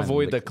one's to the home and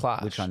avoid the which-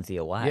 clash. Which one's the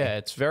away? Yeah,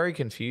 it's very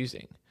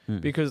confusing.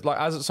 Because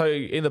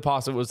in the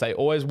past it was they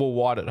always wore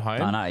white at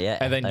home. I know, yeah.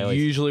 And then They always-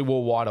 usually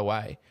wore white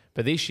away.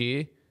 But this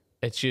year,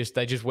 it's just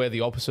they just wear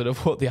the opposite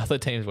of what the other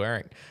team's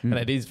wearing. And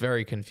it is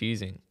very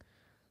confusing.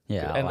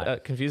 Yeah, And like,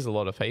 it confuses a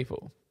lot of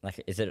people.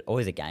 like, is it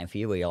always a game for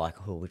you where you're like,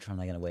 oh, which one are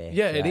they going to wear?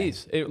 Yeah, it today?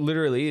 is. It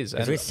literally is.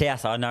 Because And with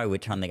South, I know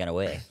which one they're going to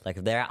wear. Like,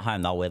 if they're at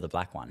home, they'll wear the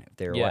black one. If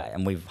they're Yeah. away,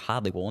 and we've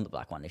hardly worn the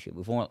black one this year.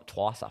 We've worn it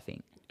twice, I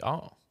think.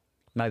 oh,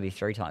 Maybe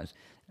 3 times.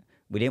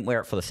 We didn't wear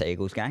it for the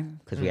Seagulls game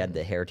because we had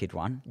the Heritage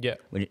one. Yeah.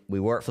 We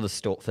wore it for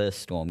the first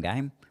Storm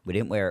game. We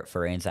didn't wear it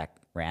for Anzac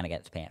round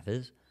against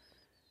Panthers.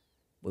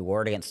 We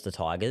wore it against the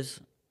Tigers,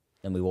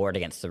 then we wore it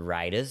against the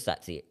Raiders.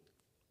 That's it.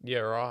 Yeah,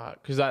 right.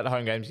 Because at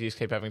home games, you just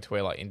keep having to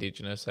wear like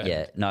Indigenous. And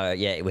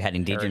We had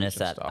Indigenous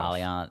Heritage at stuff.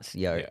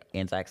 Allianz,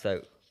 Anzac,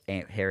 so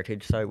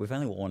Heritage. So we've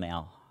only worn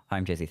our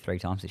home jersey 3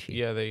 times this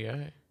year. Yeah, there you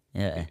go.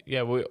 Yeah.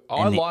 Yeah,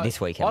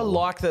 this weekend I we'll-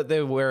 like that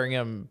they're wearing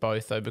them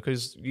both though,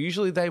 because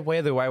usually they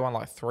wear the away one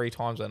like 3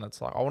 times, and it's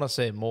like I want to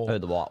see it more. Oh,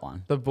 the white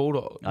one. The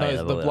Bulldog, Oh, yeah,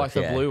 the Bulldogs,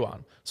 the yeah. blue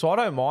one. So I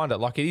don't mind it.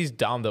 Like it is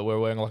dumb that we're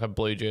wearing like a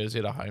blue jersey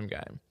at a home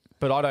game,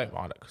 but I don't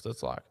mind it because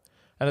it's like,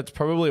 and it's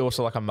probably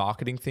also like a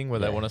marketing thing where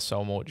they want to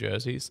sell more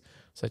jerseys,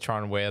 so they try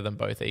and wear them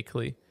both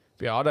equally.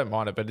 But yeah, I don't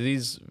mind it, but it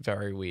is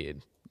very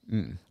weird.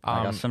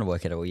 I was trying to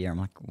work it all year. I'm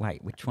like,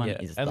 wait, which one Yeah,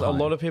 is and the a home?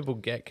 lot of people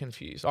get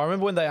confused. I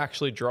remember when they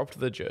actually dropped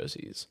the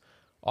jerseys,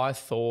 I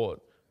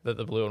thought that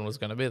the blue one was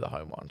going to be the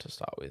home one to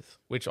start with,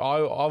 which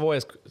I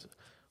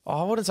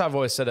wouldn't say I've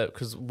always said it,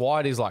 because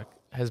white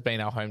has been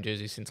our home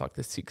jersey since like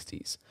the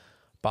 60s,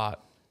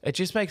 but it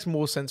just makes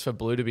more sense for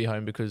blue to be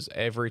home because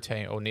every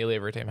team or nearly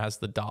every team has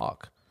the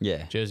dark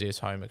jersey as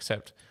home,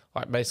 except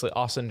like basically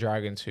us and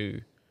Dragons who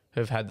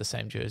have had the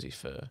same jersey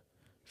for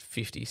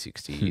 50,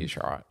 60 years,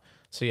 right?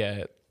 So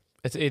yeah,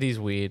 it is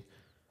weird.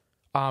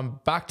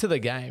 Back to the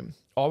game.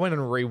 I went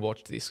and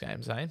rewatched this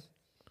game, Zane,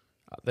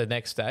 the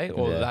next day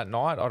or that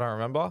night. I don't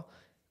remember.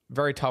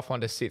 Very tough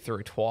one to sit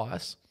through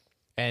twice.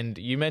 And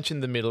you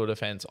mentioned the middle of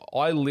defense.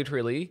 I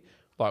literally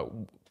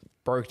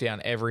broke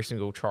down every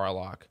single try,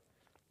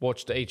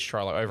 watched each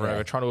try over and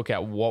over, trying to work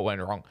out what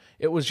went wrong.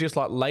 It was just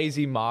like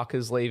lazy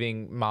markers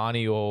leaving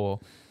Marnie or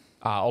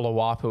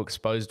Olawapu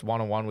exposed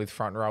one-on-one with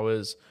front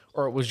rowers,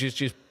 or it was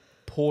just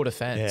poor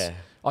defense. Yeah.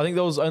 I think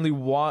there was only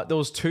one. There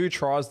was 2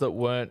 tries that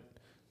weren't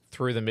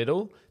through the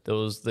middle. There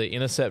was the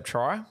intercept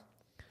try,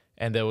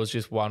 and there was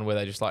just one where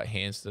they just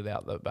hands it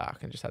out the back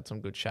and just had some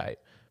good shape.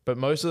 But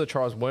most of the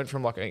tries weren't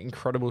from an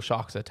incredible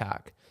Sharks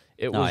attack.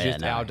 It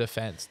was our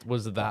defense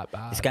was that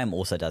bad. This game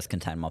also does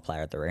contain my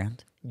player of the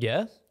round,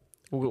 Yeah.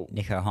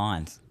 Nico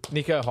Hines.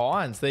 Nico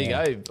Hines, there you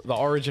go. The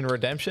Origin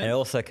redemption. It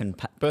also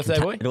Birthday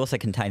boy? It also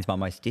contains my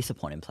most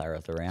disappointing player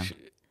of the round,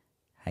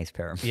 Hayes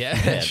Perham.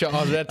 Yeah, sure.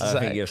 I was about to I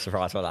think say. you're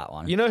surprised by that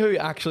one. You know who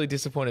actually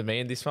disappointed me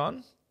in this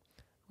one?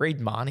 Reed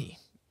Marnie.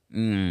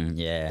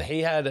 Yeah.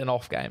 He had an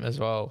off game as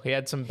well. He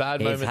had some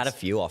bad moments. He's had a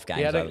few off games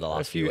He had over the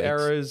last a few weeks.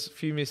 errors, a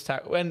few missed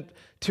tackles. And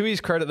to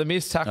his credit, the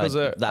missed tackles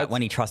are... That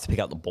when he tries to pick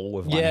up the ball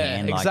with one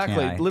hand.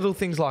 exactly. Like, Little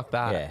things like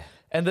that. Yeah.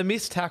 And the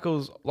missed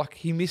tackles,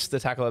 he missed the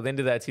tackle. At the end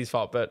of that, it's his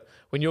fault. But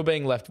when you're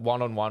being left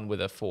one-on-one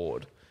with a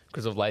forward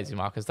because of lazy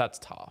markers, that's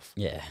tough.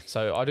 Yeah.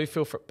 So I do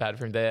feel bad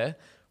for him there.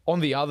 On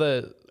the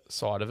other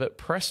side of it,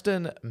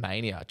 Preston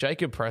Mania,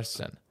 Jacob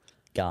Preston.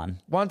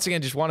 gun. Once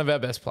again, just one of our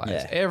best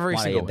players. Every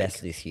one single of your week.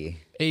 best this year.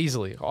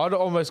 Easily. I'd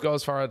almost go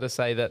as far as to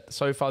say that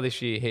so far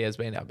this year, he has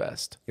been our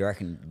best. You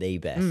reckon the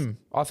best?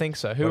 I think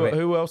so.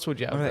 Who else would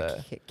you have What there?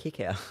 about kick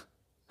out?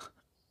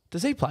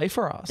 Does he play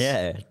for us?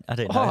 Yeah, I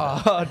didn't know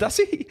that. Oh, does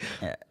he?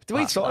 Yeah. Do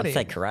we sign I'd him?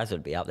 say Carraz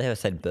would be up there. I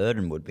said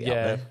Burden would be up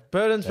Yeah. there.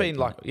 Burden's been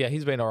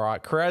he's been all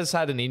right. Carraz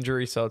had an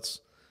injury, so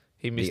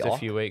he missed a Ock?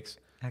 few weeks.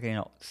 How can you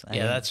not say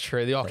Yeah, him? that's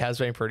true. The Ock has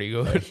been pretty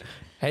good.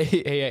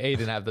 he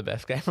didn't have the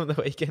best game on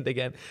the weekend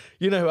again.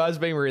 You know who has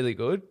been really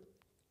good?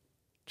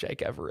 Jake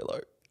Averillo.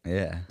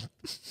 Yeah.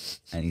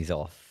 And he's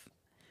off.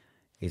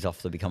 He's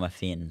off to become a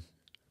Finn.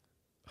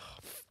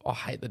 I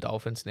hate the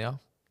Dolphins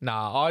now.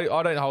 Nah,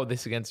 I don't hold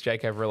this against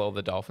Jake Averillo or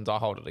the Dolphins. I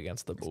hold it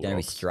against the It's going to be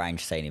Bulldogs.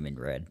 strange seeing him in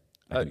red.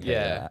 I can tell you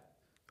Yeah.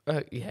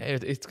 that.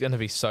 It's going to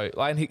be so...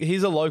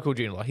 he's a local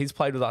junior. He's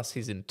played with us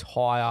his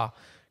entire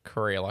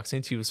career,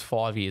 since he was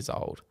 5 years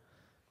old.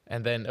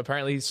 And then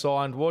apparently he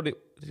signed...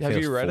 Have Feels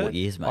you read 4 it?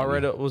 years, I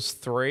read maybe. it was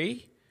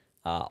 3...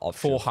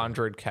 Option.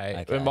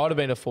 400K. Okay. It might have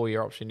been a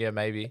 4-year option. Yeah,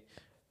 maybe.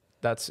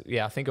 I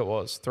think it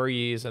was 3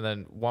 years and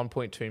then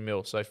 1.2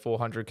 mil, so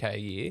 400K a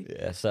year.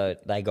 Yeah, so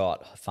they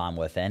got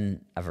Farnworth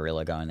and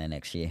Avarillo going there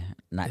next year.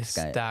 And that's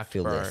They're going to stacked,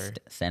 fill their bro.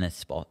 centre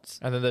spots.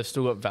 And then they've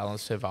still got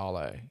Valence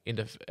Tevalo in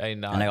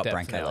And they got depth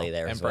Branko now, Lee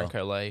there and as well.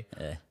 Branko Lee.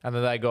 Yeah. And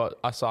then they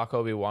got Asako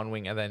will be one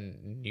wing and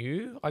then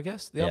New, I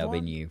guess, the Yeah, other it'll be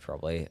one. new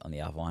probably on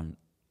the other one.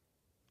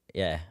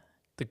 Yeah.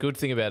 The good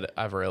thing about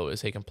Averillo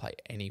is he can play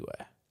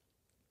anywhere.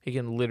 He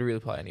can literally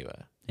play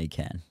anywhere. He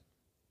can.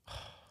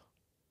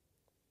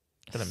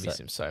 I'm going to miss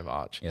him so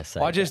much. Yeah,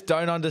 so I just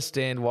don't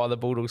understand why the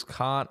Bulldogs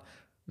can't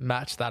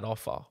match that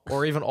offer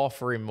or even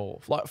offer him more.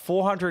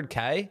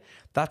 400K,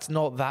 that's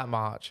not that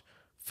much.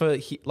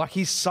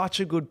 He's such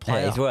a good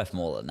player. Yeah, he's worth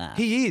more than that.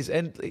 He is.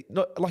 And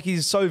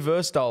he's so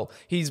versatile.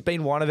 He's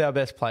been one of our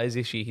best players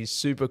this year. He's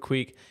super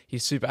quick.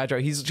 He's super agile.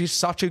 He's just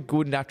such a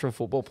good natural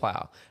football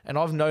player. And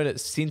I've known it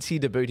since he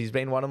debuted. He's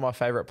been one of my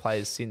favourite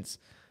players since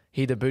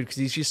he debuted because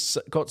he's just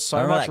got so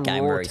I remember much that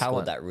game raw where he scored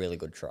talent. that really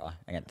good try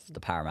against the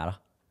Parramatta.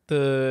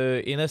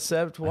 The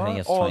intercept one?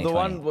 it's Oh, the 2020.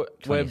 one where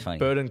 2020.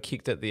 Burden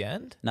kicked at the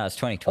end? No, it's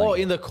 2020. Oh,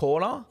 in the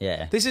corner?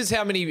 Yeah. This is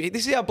how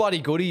bloody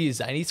good he is,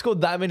 and he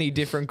scored that many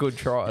different good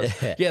tries.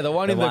 Yeah, the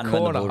one in the when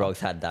corner. the Bulldogs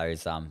had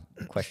those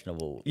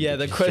questionable. Yeah,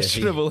 the Indigenous jersey.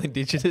 questionable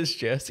Indigenous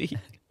jersey.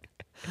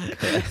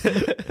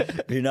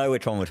 You know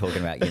which one we're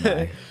talking about, you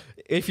know.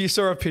 If you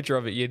saw a picture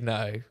of it, you'd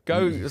know.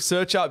 Go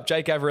search up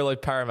Jake Averillo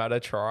Parramatta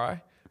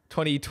try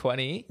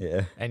 2020,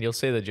 and you'll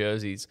see the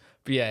jerseys.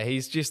 But yeah,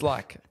 he's just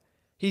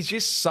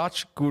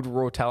such good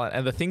raw talent.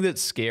 And the thing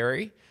that's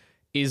scary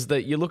is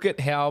that you look at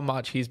how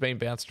much he's been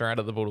bounced around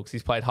at the Bulldogs.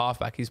 He's played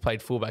halfback, he's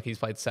played fullback, he's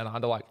played centre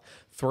under like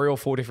 3 or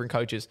 4 different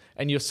coaches,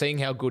 and you're seeing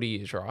how good he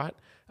is, right?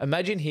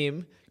 Imagine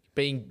him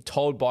being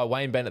told by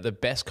Wayne Bennett, the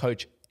best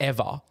coach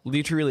ever,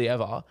 literally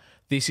ever,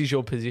 this is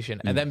your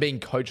position, and then being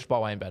coached by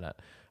Wayne Bennett.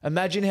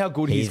 Imagine how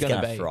good he's going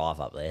to be. Thrive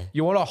up there.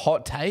 You want a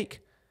hot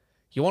take?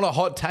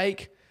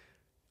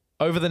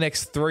 Over the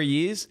next 3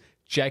 years,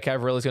 Jake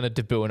Averillo is going to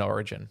debut in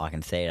Origin. I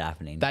can see it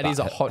happening. That is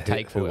a hot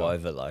take for you.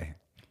 Over though.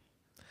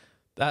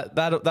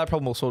 That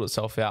problem will sort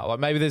itself out. Like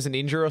maybe there's an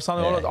injury or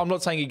something. Yeah. I'm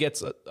not saying he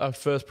gets a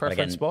first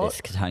preference spot.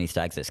 It's Tony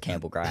Staggs, it's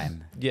Campbell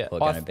Graham. Yeah, who are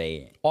going to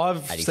be.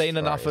 I've seen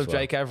enough of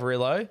Jake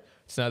Averillo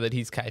to know that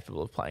he's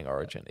capable of playing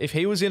Origin. If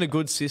he was in a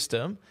good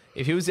system,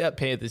 if he was at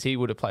Panthers, he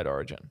would have played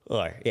Origin.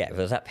 Oh, yeah, if it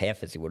was at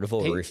Panthers, he would have,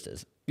 or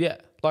Roosters. Yeah,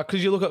 like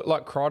because you look at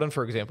like Crichton,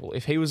 for example.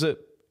 If he was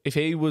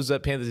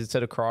at Panthers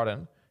instead of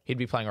Crichton, he'd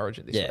be playing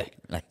Origin this week.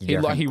 Like you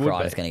reckon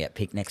Crichton's going to get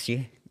picked next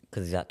year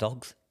because he's at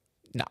Dogs?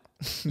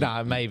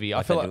 No, maybe.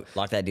 I feel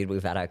like they did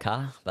with Addo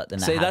Carr, but then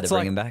they had to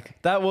bring him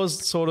back. That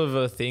was sort of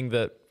a thing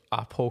that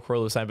Paul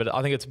Carroll was saying, but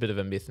I think it's a bit of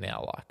a myth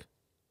now. Like,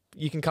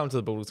 you can come to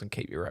the Bulldogs and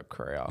keep your rep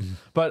career.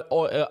 But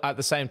at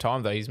the same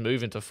time, though, he's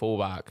moving to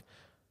fullback.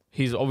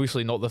 He's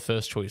obviously not the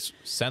first choice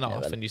centre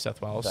for New South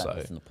Wales. That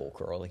wasn't the Paul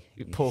Carroll.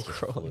 Paul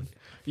Carroll.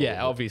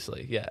 Yeah,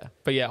 obviously, yeah.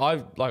 But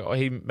yeah,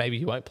 maybe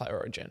he won't play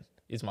Origin,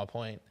 is my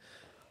point.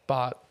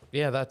 But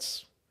yeah,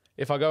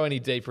 if I go any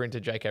deeper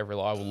into Jake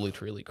Averillo, I will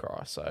literally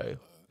cry. So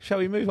shall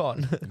we move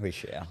on? We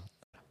shall.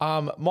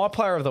 My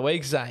player of the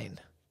week, Zane.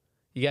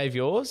 You gave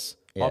yours.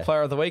 Yeah. My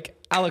player of the week,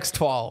 Alex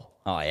Twal.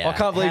 Oh, yeah. I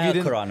can't believe you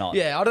didn't. Could I not?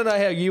 Yeah, I don't know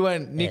how you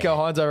went Nico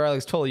Hines over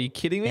Alex Twal. Are you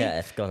kidding me? Yeah,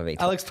 it's got to be.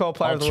 Alex Twal,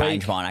 player of the week. I'll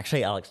change mine,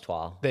 actually. Alex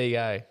Twal. There you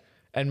go.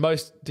 And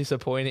most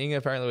disappointing,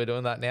 apparently we're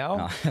doing that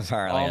now. Oh,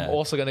 apparently. I'm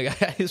also going to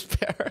go Hayes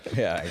Barrett.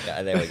 Yeah,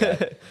 okay, there we go.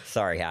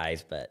 Sorry,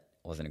 Hayes, but it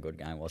wasn't a good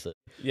game, was it?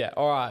 Yeah,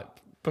 all right.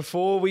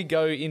 Before we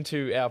go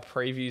into our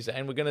previews,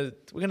 and we're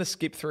gonna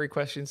skip 3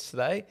 questions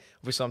today.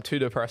 Obviously, I'm too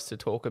depressed to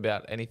talk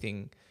about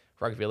anything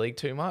rugby league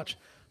too much,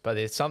 but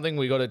there's something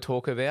we got to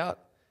talk about,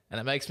 and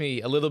it makes me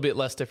a little bit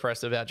less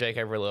depressed about Jake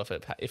Averillo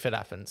if it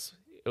happens,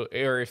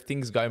 or if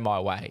things go my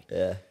way.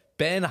 Yeah.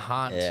 Ben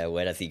Hunt. Yeah,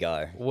 where does he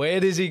go? Where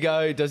does he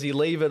go? Does he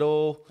leave it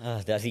all?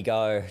 Does he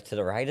go to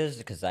the Raiders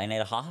because they need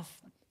a half?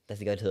 Does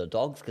he go to the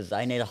Dogs because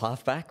they need a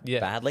halfback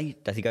badly?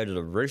 Does he go to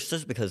the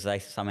Roosters because they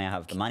somehow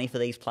have the money for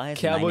these players?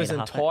 Cowboys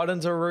and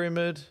Titans are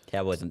rumoured.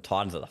 Cowboys and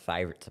Titans are the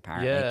favourites,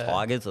 apparently. Yeah.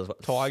 Tigers as well.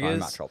 Tigers. So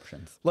much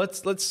options.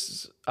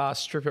 Let's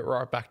strip it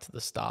right back to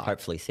the start.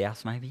 Hopefully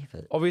South, maybe.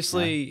 But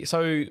obviously,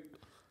 so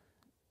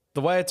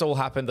the way it's all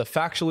happened, the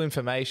factual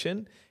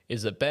information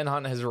is that Ben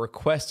Hunt has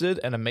requested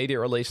an immediate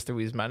release through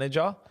his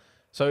manager.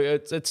 So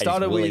it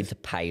started he's willing with to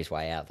pay his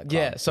way out of the club.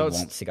 Yeah, so he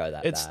wants to go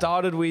that it bad.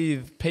 started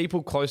with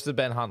people close to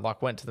Ben Hunt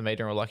went to the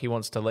meeting and were like he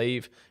wants to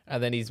leave,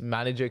 and then his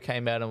manager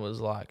came out and was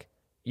like,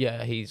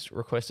 yeah, he's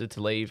requested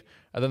to leave,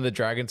 and then the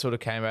Dragons sort of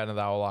came out and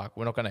they were like,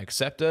 we're not going to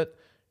accept it,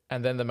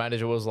 and then the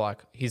manager was like,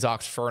 he's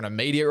asked for an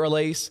immediate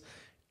release,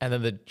 and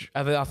then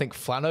I think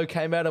Flano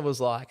came out and was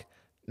like,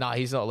 nah,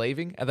 he's not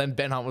leaving. And then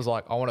Ben Hunt was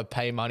like, I want to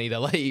pay money to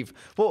leave.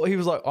 Well, he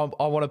was like,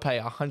 I want to pay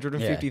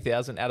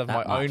 $150,000 out of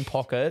my own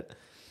pocket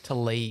to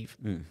leave.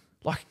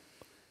 Like,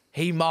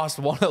 he must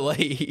want to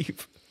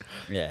leave.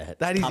 Yeah.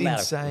 That is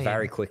insane.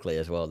 Very quickly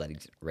as well that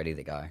he's ready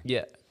to go.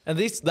 Yeah. And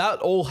that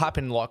all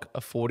happened like a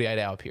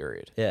 48-hour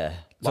period. Yeah.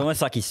 It's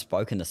almost like he's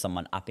spoken to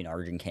someone up in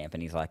Origin camp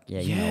and he's like,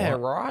 you know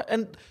what? Right.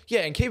 And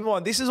keep in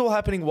mind, this is all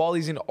happening while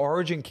he's in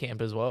Origin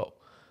camp as well.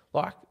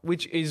 Like,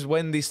 which is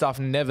when this stuff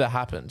never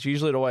happens.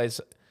 Usually it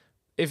always,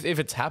 if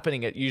it's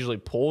happening, it usually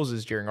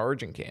pauses during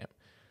Origin camp.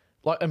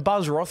 Like, and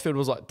Buzz Rothfield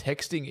was like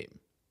texting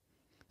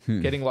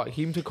him, getting like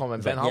him to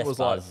comment. Ben Hunt was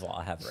Buzz,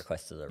 I have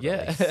requested a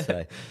release.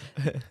 So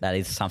that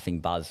is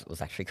something Buzz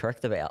was actually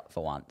correct about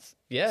for once.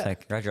 Yeah. So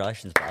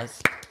congratulations, Buzz.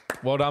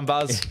 Well done,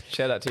 Buzz.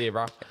 Shout out to you,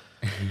 bro.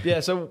 Yeah.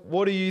 So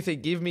what do you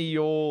think? Give me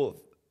your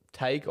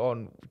take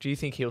on, do you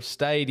think he'll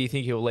stay? Do you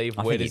think he'll leave?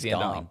 Where does he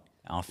end up?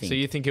 So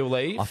you think he'll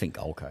leave? I think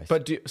Gold Coast.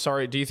 But do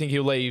you think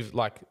he'll leave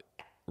like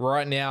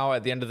right now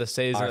at the end of the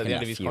season, at the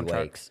end of his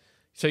contract? Weeks.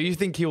 So you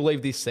think he'll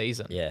leave this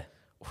season? Yeah.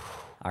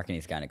 I reckon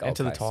he's going to Gold Coast.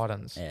 And to the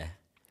Titans. Yeah.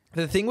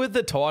 The thing with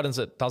the Titans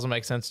that doesn't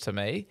make sense to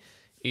me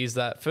is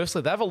that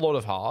firstly, they have a lot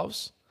of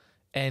halves,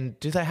 and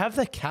do they have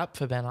the cap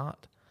for Ben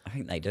Hunt? I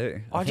think they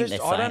do. I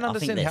don't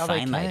understand how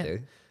they can. They do.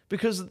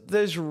 Because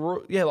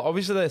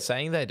obviously they're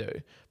saying they do.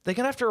 They're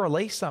going to have to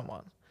release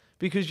someone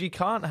because you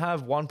can't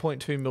have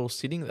 1.2 mil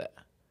sitting there.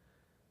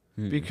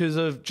 Because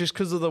of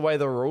the way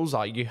the rules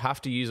are, you have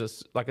to use a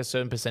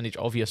certain percentage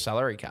of your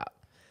salary cap,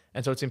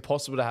 and so it's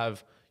impossible to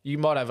have. You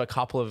might have a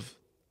couple of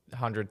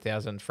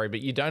 100,000 free,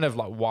 but you don't have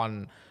like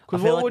one.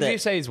 Because what would you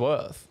say he's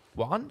worth?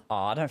 One? Oh,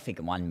 I don't think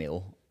 1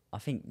 mil. I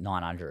think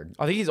 900.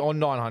 I think he's on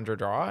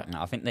 900, right?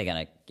 No, I think they're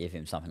going to give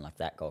him something like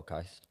that, Gold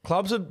Coast.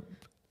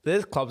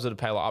 There's clubs that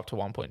pay like up to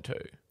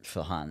 1.2.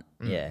 For Hunt,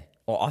 yeah.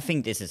 Well, I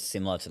think this is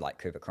similar to like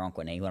Cooper Cronk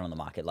when he went on the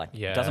market. Like,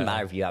 Yeah. it doesn't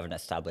matter if you have an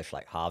established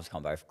like halves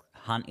combo. If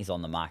Hunt is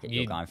on the market,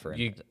 you're going for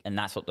him. And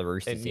that's what the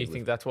Roosters And did you with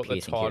think that's what the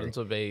Pearce and Titans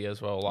Keary. will be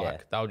as well? Like,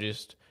 Yeah. they'll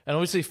just... And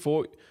obviously,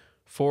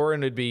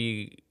 Foreign would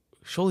be...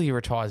 Surely he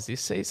retires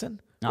this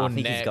season? No, Or I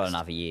think he's got next?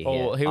 another year. Or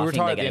Yeah. he'll I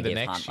retire at think the they're end going of to give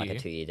next Hunt year.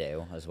 like a 2-year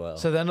deal as well.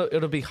 So then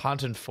it'll be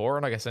Hunt and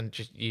Foreign, I guess, and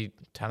just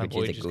Tanner which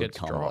Boyd is a just good gets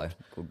combo. dropped.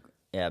 Good.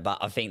 Yeah, but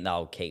I think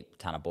they'll keep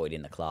Tanner Boyd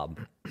in the club,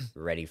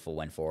 ready for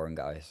when Foreign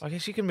goes. I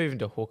guess you can move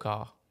into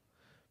hooker.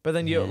 But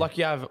then you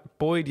have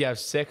Boyd, you have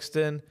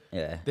Sexton.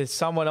 Yeah. There's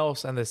someone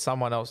else and there's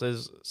someone else.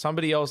 There's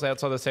somebody else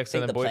outside of I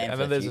Sexton think and the Boyd. plan And for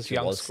then the there's this future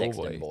young was Sexton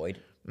schoolboy.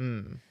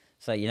 Boyd.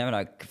 So you never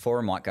know.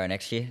 Foreign might go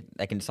next year.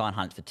 They can sign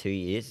Hunt for 2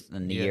 years,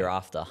 and the year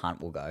after Hunt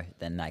will go.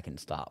 Then they can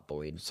start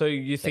Boyd. So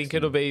you think Sexton.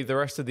 it'll be the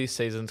rest of this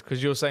season?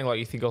 Because you're saying like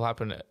you think it'll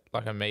happen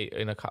like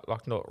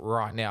like not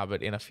right now,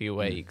 but in a few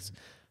weeks.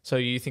 So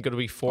you think it'll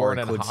be Or Foreign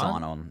it and could Hunt?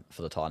 sign on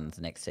for the Titans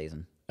next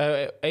season.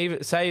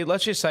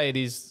 Let's just say it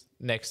is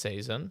next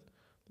season.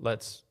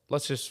 Let's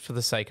just for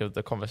the sake of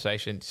the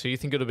conversation. So you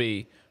think it'll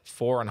be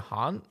Foreign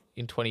Hunt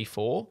in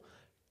 24,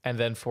 and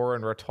then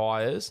Foreign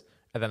retires,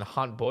 and then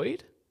Hunt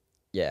Boyd,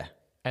 Yeah.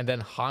 and then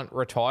Hunt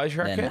retires.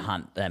 You reckon? Then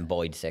Hunt, then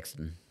Boyd,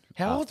 Sexton.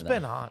 How old's after that.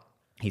 Ben Hunt?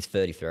 He's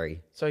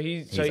 33. So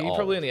he old.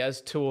 probably only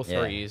has 2 or 3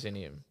 Yeah. years in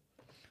him.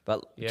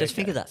 But Yeah, just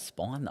think okay. of that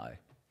spine though.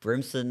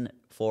 Brimson,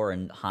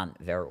 Foreign,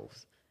 Hunt,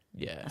 Verrills.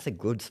 Yeah. That's a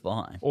good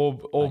spine. Or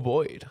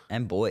Boyd,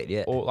 And Boyd,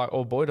 yeah.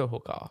 or Boyd or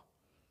hooker,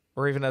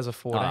 or even as a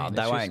 14. Oh, It's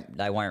they just-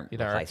 won't you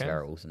don't replace reckon?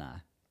 Verrills, no.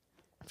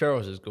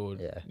 Ferrell's is good.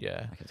 Yeah.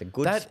 Yeah. Like, it's a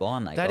good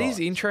spine they That got. is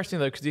interesting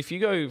though, because if you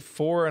go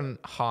Foreign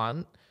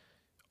Hunt,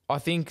 I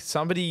think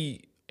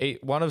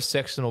one of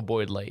Sexton or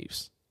Boyd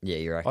leaves. Yeah,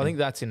 you reckon? I think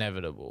that's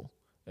inevitable.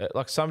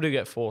 Like somebody will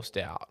get forced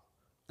out.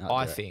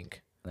 I do it.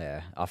 think.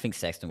 Yeah, I think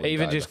Sexton would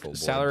Even go just before Boyd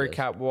salary does.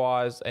 cap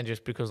wise, and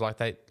just because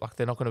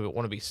they're not going to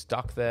want to be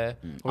stuck there.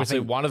 Obviously,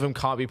 think- one of them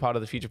can't be part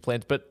of the future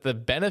plans. But the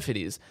benefit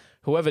is,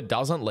 whoever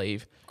doesn't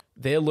leave,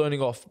 they're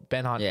learning off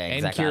Ben Hunt Yeah, and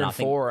exactly. Kieran And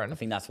I Foran.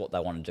 think that's what they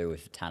want to do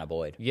with Tanner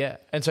Boyd. Yeah,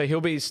 and so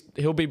he'll be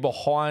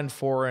behind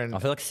Foran. I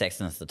feel like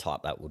Sexton's the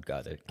type that would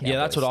go to Cowboys. Yeah,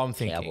 that's what I'm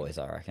thinking. Cowboys,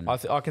 I reckon.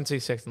 I can see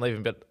Sexton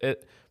leaving, but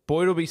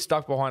Boyd will be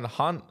stuck behind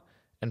Hunt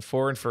and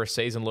Foran for a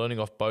season, learning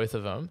off both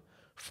of them.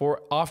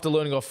 After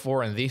learning off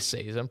Foran this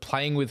season,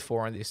 playing with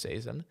Foran this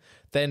season,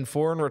 then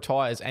Foran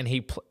retires and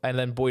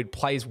then Boyd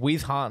plays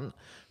with Hunt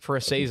for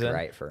a season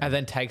great for him. and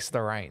then takes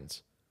the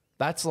reins.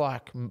 That's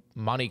like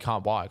money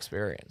can't buy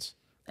experience.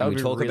 That and would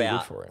we be talk really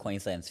about good for him.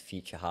 Queensland's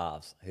future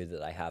halves. Who do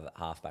they have at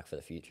halfback for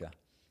the future?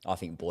 I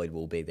think Boyd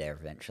will be there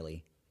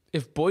eventually.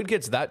 If Boyd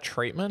gets that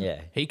treatment, Yeah.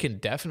 he can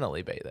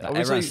definitely be there.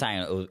 Everyone's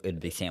saying it'd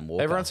be Sam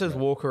Walker. Everyone says but-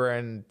 Walker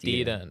and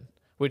Dearden,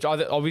 which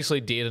obviously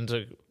Dearden's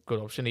a good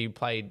option. He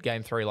played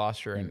game 3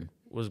 last year and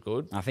was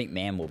good. I think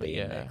Mann will be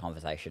in yeah. the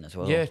conversation as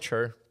well. Yeah,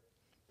 true.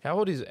 How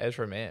old is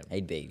Ezra Mann?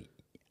 He'd be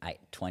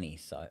 20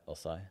 or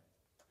so. I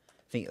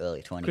think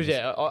early 20s. Because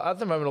at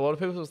the moment, a lot of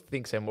people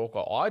think Sam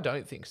Walker. I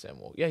don't think Sam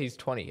Walker. Yeah, he's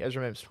 20.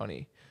 Ezra Mann's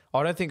 20.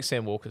 I don't think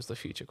Sam Walker's the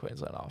future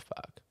Queensland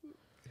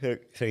halfback.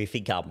 So you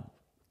think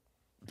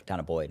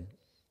Tanner Boyd?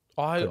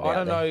 I Could be out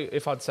don't there. know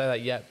if I'd say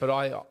that yet,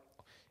 but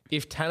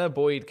if Tanner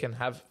Boyd can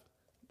have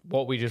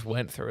what we just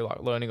went through,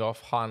 like learning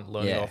off Hunt,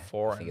 learning off I think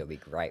Foreign. it'll be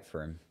great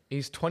for him.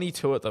 He's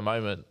 22 at the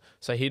moment,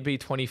 so he'd be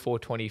 24,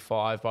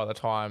 25 by the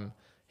time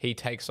he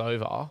takes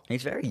over.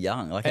 He's very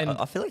young. Like And-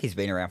 I feel like he's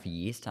been around for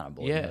years, Tanner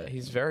Boyd. Yeah, but-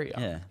 he's very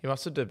young. Yeah. He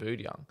must have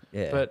debuted young.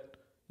 Yeah. But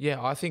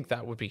yeah, I think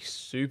that would be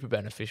super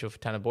beneficial for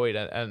Tanner Boyd,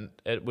 and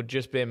it would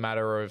just be a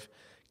matter of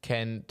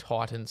can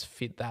Titans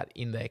fit that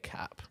in their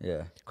cap?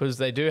 Yeah. Because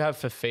they do have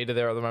Fafita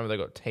there at the moment. They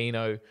got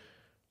Tino.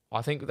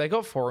 I think they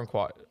got Foreign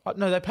quite.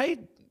 No, they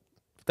paid.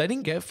 They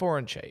didn't get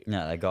Foreign cheap.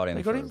 No, they got him.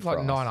 They got for him a for like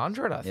price.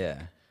 900, I think.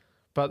 Yeah.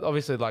 But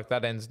obviously, like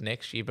that ends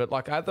next year. But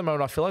like at the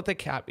moment, I feel like the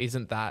cap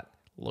isn't that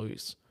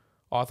loose.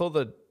 I thought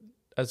that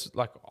as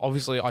like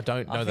obviously I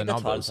don't know I the think the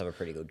Titans numbers. have a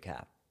pretty good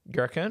cap.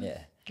 You reckon?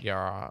 Yeah. Yeah,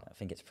 right. I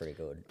think it's pretty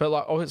good. But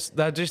like,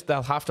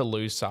 they'll have to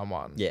lose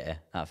someone. Yeah.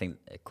 I think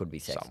it could be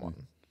Sexton. Someone.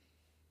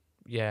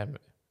 Yeah,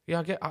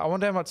 yeah. I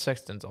wonder how much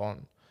Sexton's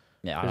on.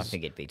 Yeah, I don't 'Cause,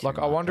 think it'd be too like,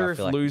 I much. wonder if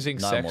feel like losing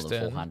no more Sexton-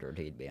 than 400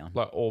 he'd be on.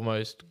 Like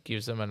almost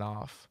gives them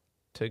enough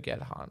to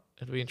get Hunt.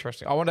 It'd be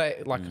interesting. I wonder,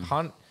 like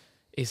Hunt,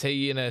 is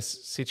he in a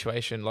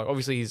situation like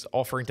obviously he's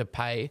offering to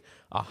pay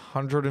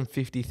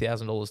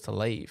 $150,000 to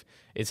leave?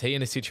 Is he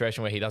in a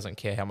situation where he doesn't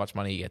care how much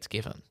money he gets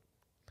given?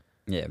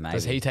 Yeah, maybe.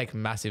 Does he take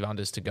massive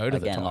unders to go to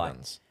Again, the like,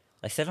 Titans?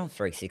 They said on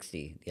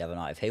 360 the other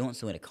night, if he wants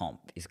to win a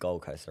comp, is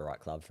Gold Coast the right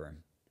club for him?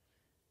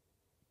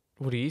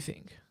 What do you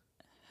think?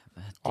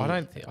 I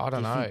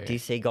don't know. Do you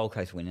see Gold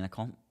Coast winning a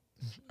comp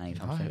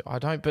anytime No, soon? I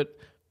don't.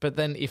 But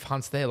then if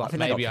Hunt's there, I like think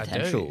maybe they I got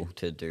potential do.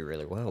 to do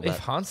really well. If But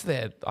Hunt's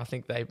there, I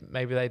think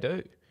maybe they do.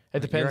 It you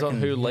depends on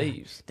reckon- who yeah.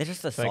 leaves. They're just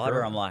a They side where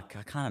grow. I'm like,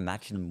 I can't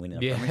imagine them winning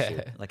a Yeah.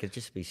 premiership. Like, it'd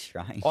just be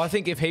strange. I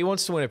think if he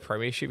wants to win a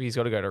premiership, he's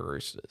got to go to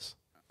Roosters.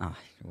 Oh,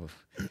 well,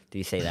 do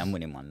you see them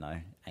winning one though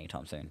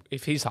anytime soon?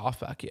 If he's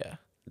halfback, yeah.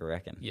 You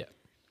reckon? Yeah.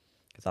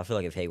 Because I feel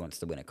like if he wants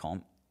to win a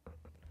comp,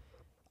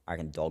 I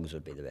reckon Dogs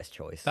would be the best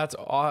choice. That's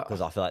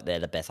Because I feel like they're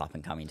the best up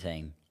and coming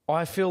team.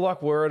 I feel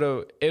like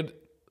we're at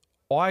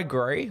I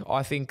agree.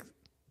 I think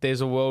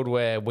there's a world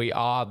where we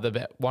are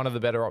one of the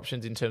better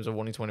options in terms of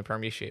wanting to win a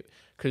premiership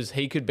because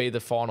he could be the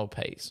final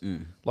piece.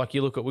 Like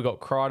you look at, we got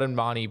Crichton,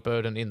 Marnie,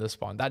 Burden in the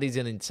spine. That is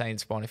an insane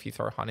spine if you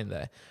throw Hunt in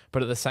there.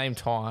 But at the same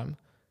time,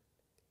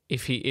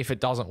 if it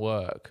doesn't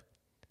work,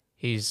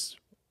 he's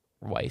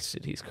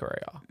wasted his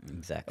career.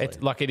 Exactly.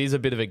 It's like it is a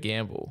bit of a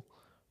gamble.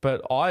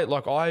 But I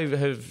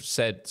have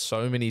said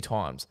so many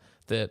times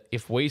that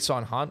if we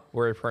sign Hunt,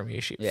 we're a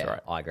premiership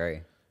threat. I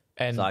agree.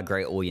 And so I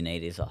agree. All you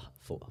need is a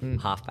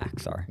halfback.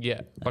 Sorry.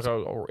 yeah, like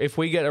if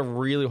we get a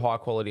really high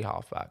quality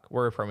halfback,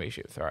 we're a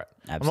premiership threat.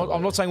 Absolutely.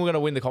 I'm not saying we're going to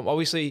win the comp.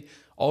 Obviously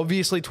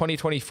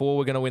 2024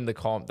 we're going to win the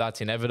comp.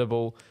 That's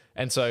inevitable.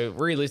 And so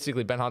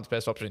realistically, Ben Hunt's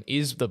best option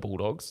is the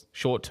Bulldogs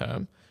short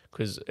term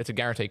because it's a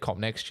guaranteed comp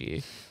next year.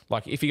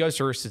 Like if he goes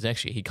to Roosters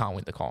next year, he can't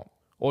win the comp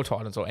or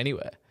Titans or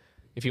anywhere.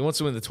 If he wants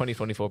to win the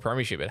 2024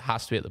 premiership, it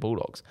has to be at the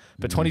Bulldogs.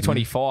 But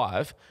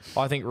 2025,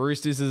 I think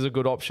Roosters is a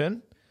good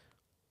option.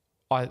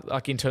 I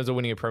like in terms of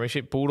winning a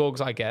premiership.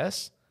 Bulldogs, I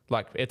guess,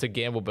 like it's a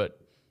gamble, but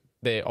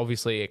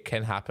obviously it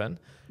can happen.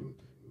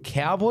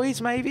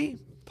 Cowboys, maybe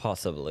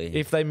Possibly.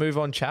 if they move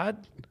on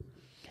Chad.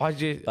 I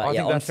think on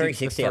that's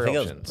 360, I the think three it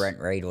was options. Brent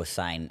Reid was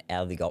saying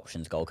out of the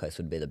options, Gold Coast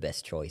would be the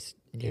best choice.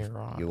 Yeah, if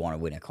right. you want to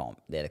win a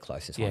comp, they're the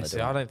closest Yeah, one to see,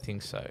 do I it. don't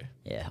think so.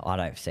 Yeah, I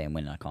don't see him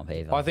winning a comp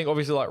either. I think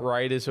obviously like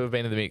Raiders who have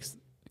been in the mix,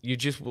 you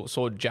just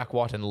saw Jack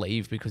Whiten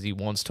leave because he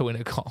wants to win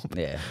a comp.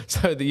 Yeah.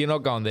 So you're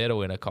not going there to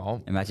win a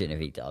comp. Imagine if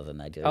he does and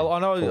they do. I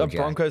know Poor Jack.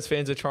 Broncos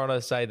fans are trying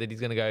to say that he's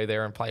going to go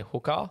there and play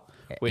hooker.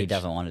 He Which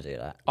doesn't want to do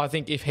that. I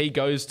think if he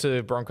goes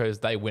to Broncos,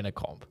 they win a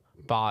comp.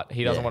 But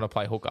he doesn't Yeah. want to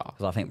play hooker.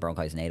 Because I think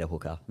Broncos need a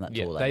hooker. That's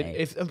Yeah, all they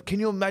need. can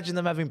you imagine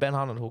them having Ben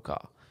Hunt and hooker?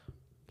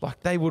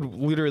 Like they would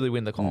literally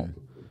win the comp.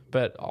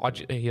 But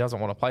he doesn't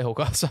want to play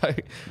hooker,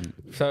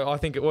 so I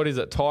think what is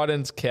it?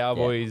 Titans,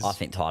 Cowboys. Yeah, I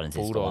think Titans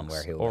is the one Bulldogs,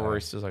 where he'll or go.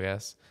 Roosters, I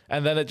guess.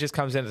 And then it just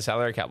comes down to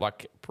salary cap.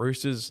 Like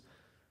Roosters,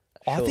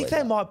 I Surely think they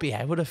not. might be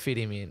able to fit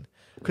him in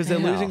because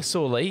they're How? losing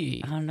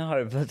Sorley. I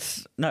know, but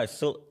no,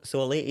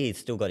 Suolii's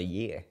still got a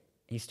year.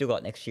 He's still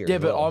got next year. Yeah,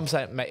 as but well. I'm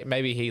saying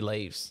maybe he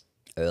leaves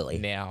early.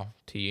 now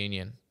to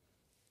Union.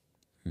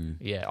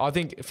 Yeah, I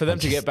think for them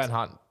to get Ben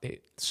Hunt,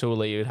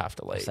 Sorley would have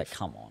to leave. It's like,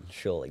 come on,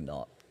 surely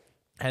not.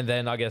 And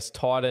then I guess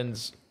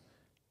Titans.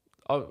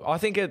 I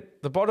think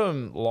the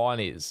bottom line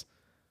is,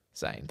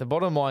 Zane, the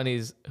bottom line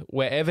is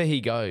wherever he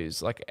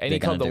goes, like any They're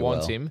gonna club that do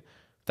wants well. him,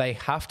 they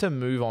have to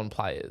move on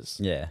players.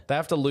 Yeah. They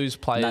have to lose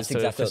And players that's to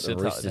exactly what the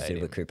facilitate Roosters did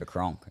him. with Cooper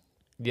Cronk.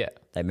 Yeah.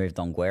 They moved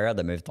on Guerra,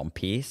 they moved on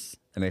Pearce,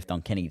 they moved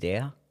on Kenny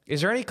Dow.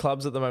 Is there any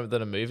clubs at the moment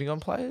that are moving on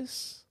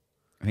players?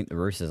 I think the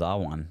Roosters are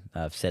one.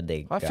 I've said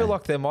they. I feel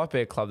like there might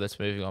be a club that's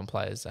moving on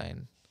players,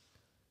 Zane.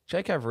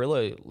 Jake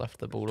Averillo left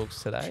the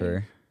Bulldogs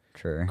today.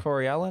 True.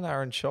 Corey Allen,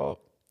 Aaron Schott.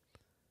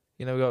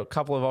 You know, we've got a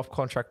couple of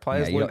off-contract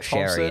players. Yeah, you Luke got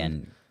Sherry Thompson,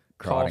 and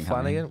Kyle Crichton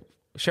coming in. Flanagan.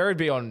 Sherry'd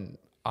be on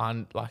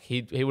like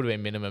he would have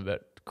been minimum,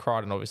 but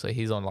Crichton obviously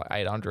he's on like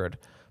 800.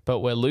 But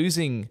we're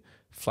losing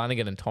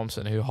Flanagan and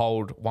Thompson who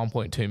hold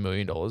 $1.2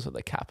 million at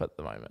the cap at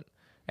the moment.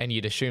 And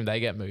you'd assume they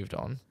get moved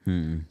on.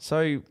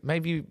 So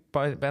maybe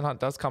Ben Hunt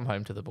does come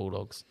home to the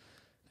Bulldogs.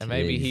 And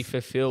maybe he Jeez.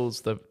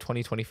 fulfills the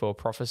 2024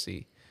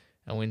 prophecy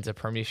and wins a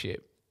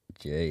premiership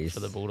Jeez.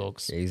 for the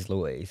Bulldogs. Jeez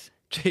Louise.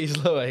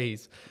 Jeez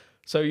Louise.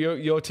 So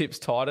your tip's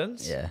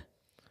Titans? Yeah.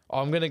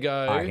 I'm going to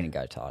go... I'm going to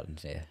go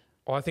Titans, yeah.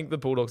 I think the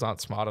Bulldogs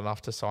aren't smart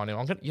enough to sign him.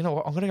 You know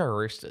what? I'm going to go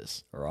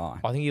Roosters. Right.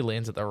 I think he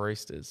lands at the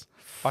Roosters.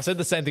 I said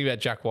the same thing about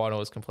Jack White. I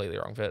was completely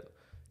wrong, but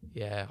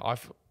yeah, I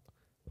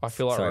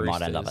feel like So it Roosters.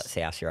 might end up at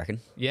South, you reckon?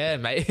 Yeah,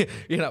 mate.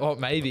 You know what?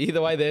 Maybe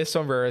either way, their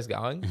sombrero's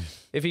going.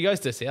 If he goes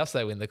to South,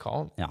 they win the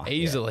comp Oh, yeah,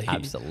 easily.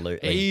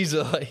 absolutely.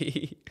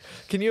 Easily.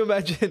 Can you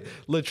imagine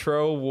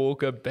Latrell,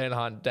 Walker, Ben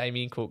Hunt,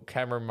 Damien Cook,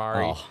 Cameron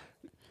Murray, Oh.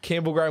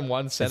 Campbell Graham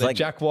one centre, like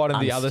Jack White in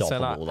the other centre,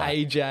 unstoppable, that.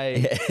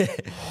 AJ.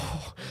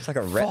 It's like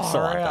a rep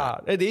Far like that.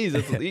 out. It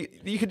is.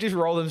 You could just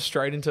roll them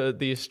straight into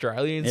the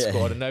Australian Yeah.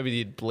 squad and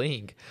nobody'd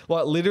blink.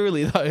 Like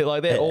literally though,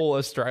 like they're all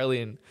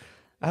Australian.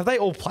 Have they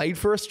all played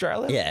for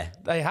Australia? Yeah.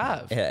 They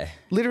have. Yeah.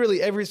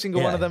 Literally every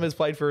single one Yeah. of them has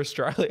played for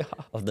Australia.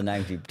 Of the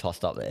names you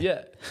tossed up there.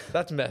 Yeah.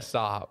 That's messed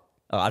up.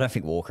 Oh, I don't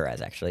think Walker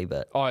has actually,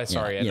 but. Oh,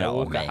 sorry. you know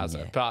what I Walker mean,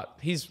 hasn't. yeah. But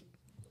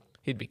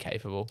he'd be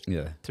capable.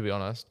 Yeah. To be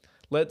honest.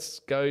 Let's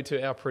go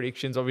to our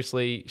predictions.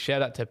 Obviously,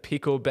 shout out to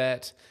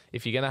Picklebet.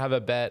 If you're going to have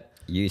a bet,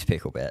 Use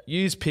Picklebet.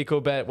 use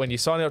Picklebet. When you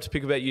sign up to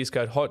Picklebet, use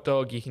code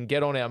HOTDOG. You can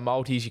get on our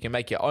multis. You can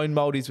make your own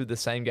multis with the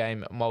same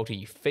game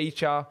multi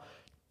feature.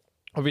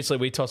 Obviously,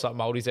 we toss up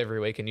multis every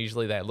week and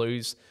usually they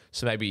lose.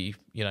 So maybe,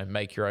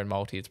 make your own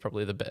multi. It's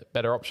probably the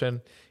better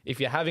option.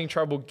 If you're having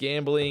trouble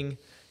gambling,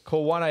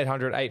 call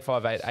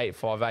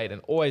 1-800-858-858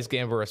 and always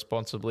gamble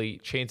responsibly.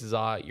 Chances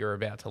are you're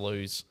about to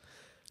lose.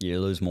 You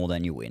lose more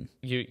than you win.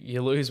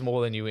 You lose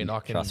more than you win. I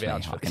can Trust me,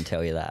 vouch for I can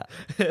tell you that.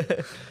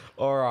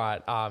 All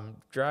right.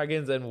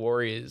 Dragons and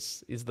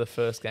Warriors is the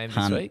first game this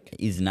Hunt week.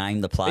 is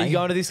named the Are play. you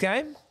going to this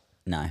game?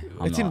 No,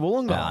 It's in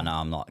Wollongong. No,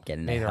 I'm not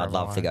getting there. Neither I'd am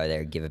love I. to go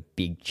there and give a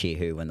big cheer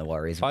who when the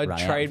Warriors I run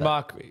out.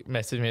 trademark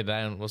messaged me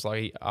today and was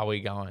like, "Are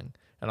we going?"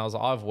 And I was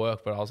like, "I've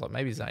worked," but I was like,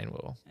 "Maybe Zane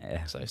will."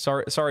 Yeah. So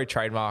sorry,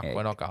 trademark.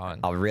 We're not going.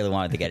 I really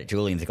wanted to get it.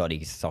 Julian's got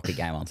his soccer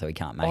game on, so he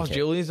can't make Oh, it.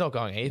 Julian's not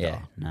going either.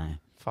 Yeah, no.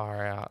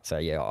 Far out. So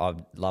yeah,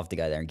 I'd love to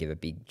go there and give a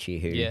big cheer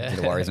who Yeah. to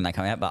the Warriors when they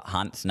come out. But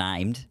Hunt's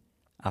named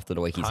after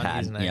the week he's Hunt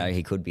had. is You know, named.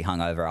 he could be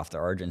hungover after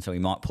Origin, so he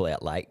might pull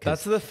out late. 'Cause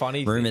That's the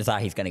funny thing. rumours are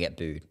he's going to get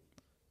booed.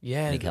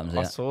 Yeah, he comes I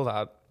out. saw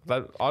that.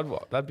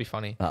 That'd be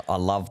funny. But I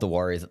love the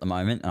Warriors at the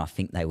moment, and I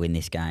think they win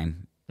this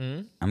game.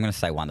 I'm going to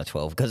say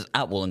 1-12 because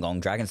at Wollongong,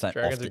 Dragons don't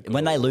Dragons often, are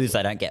when they good. lose,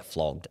 they don't get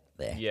flogged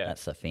there. Yeah.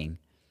 That's the thing.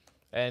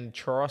 And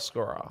try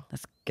scorer.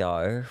 Let's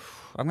go.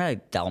 I'm going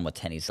to Dallin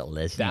Wattani's a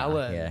legend.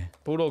 Dallin. Yeah.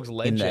 Bulldogs In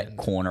legend. that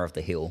corner of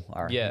the hill,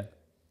 I reckon. Yeah.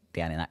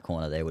 Down in that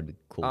corner there would be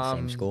cool to see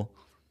him score.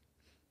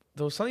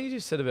 There was something you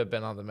just said about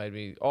Ben Hunt that made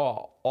me.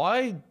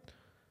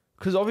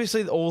 Because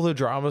obviously all the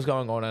drama's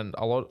going on, and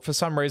for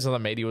some reason the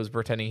media was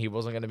pretending he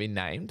wasn't going to be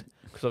named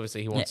because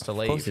obviously he wants to Of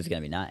leave. course he's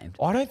going to be named.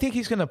 I don't think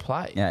he's going to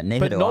play. Yeah,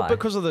 neither but do not I.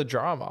 because of the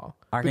drama.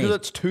 I reckon Because he's-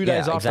 it's 2 days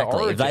after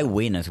exactly. Origin. If they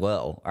win as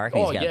well, I reckon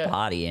he's Oh, going to yeah.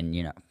 party and,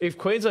 you know. If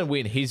Queensland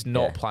win, he's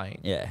not Yeah. playing.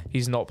 Yeah.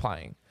 He's not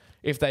playing.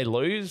 If they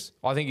lose,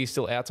 I think he's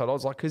still outside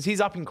odds. Like, because he's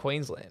up in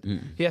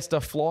Queensland. He has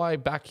to fly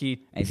back here.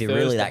 Is he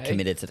really that Thursday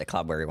committed to the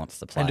club where he wants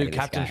to play? and do this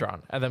captain's game?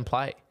 run and then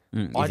play?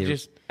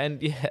 is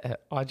he-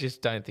 I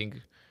just don't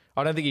think.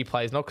 I don't think he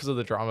plays not because of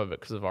the drama, but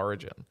because of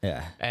Origin.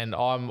 Yeah. And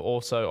I'm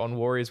also on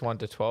Warriors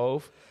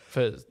 1-12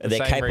 for the They're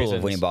same capable reasons.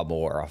 of winning by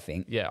more, I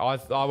think. Yeah,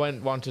 I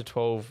went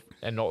 1-12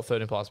 and not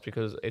 13 plus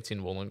because it's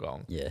in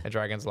Wollongong. Yeah. And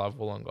Dragons love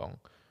Wollongong.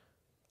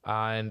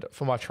 And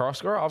for my try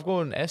scorer, I've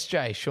gone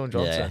SJ, Sean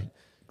Johnson. Yeah.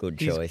 Good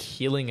He's choice.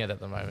 killing it at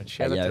the moment. You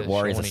Shout out know, to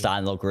Warriors are Shawnee.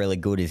 starting to look really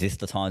good. Is this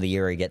the time of the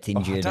year he gets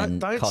injured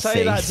and Don't costs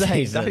say that, Zane.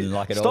 season Don't-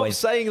 like it Stop always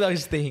saying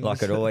those things.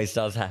 like it always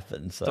does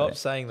happen? So. Stop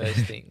saying those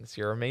things.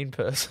 You're a mean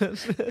person.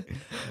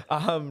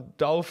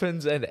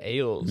 Dolphins and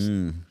Eels.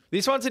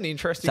 This one's an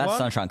interesting That's one.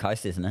 Sunshine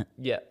Coast, isn't it?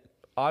 Yeah.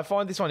 I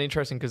find this one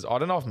interesting because I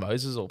don't know if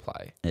Moses will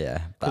play. Yeah,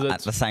 'Cause but at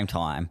it's- the same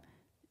time,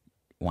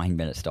 Wayne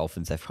Bennett's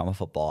Dolphins, they've come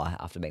off a bye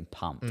after being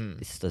pumped. Mm.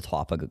 This is the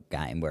type of good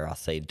game where I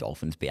see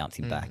Dolphins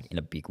bouncing back in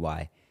a big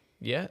way.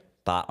 Yeah.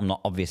 But I'm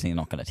obviously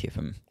not going to tip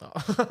them.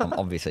 I'm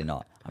obviously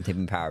not. I'm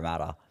tipping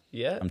Parramatta.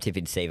 Yeah. I'm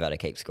tipping Sevo to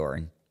keep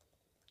scoring.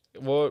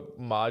 What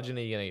margin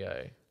are you going to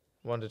go?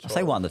 1-12? I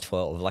say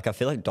 1-12. Like, I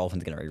feel like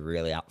Dolphins are going to be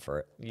really up for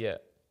it. Yeah.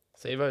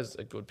 Sevo's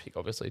a good pick,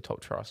 obviously,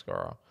 top try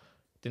scorer.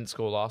 Didn't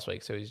score last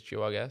week, so he's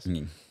due, I guess.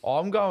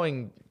 I'm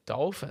going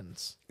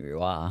Dolphins.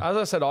 You are. As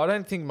I said, I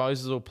don't think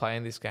Moses will play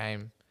in this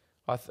game.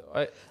 They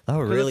were 'cause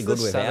really it's good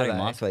the without him Saturday.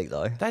 last week,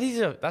 though.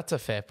 That's a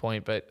fair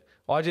point, but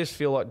I just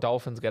feel like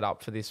Dolphins get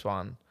up for this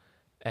one,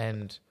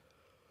 and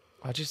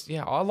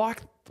I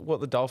like what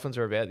the Dolphins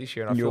are about this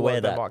year, and I You're feel aware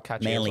like they that might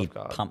catch Manly us off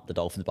guard. pumped the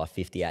Dolphins by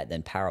 58,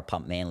 then Para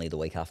pumped Manly the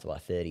week after by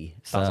 30.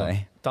 So,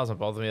 Doesn't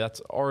bother me. That's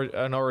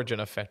an Origin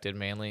affected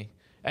Manly,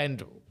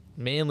 and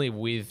Manly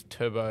with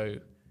Turbo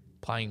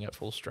playing at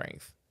full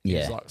strength is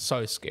Yeah. like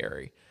so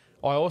scary.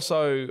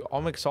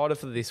 I'm excited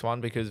for this one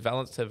because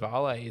Valence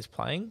Tevale is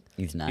playing.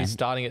 He's named. He's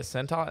starting at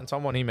centre, and so I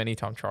want him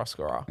anytime try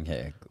scorer.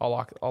 Okay. I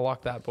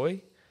like that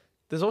boy.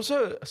 There's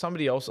also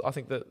somebody else I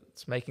think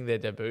that's making their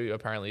debut.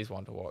 Apparently, he's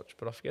one to watch,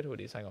 but I forget who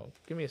it is. Hang on,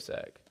 give me a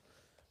sec.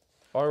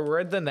 I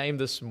read the name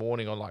this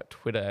morning on like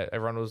Twitter.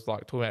 Everyone was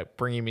like talking about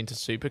bringing him into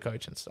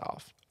Supercoach and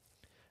stuff.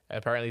 And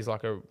apparently, he's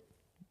like a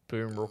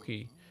boom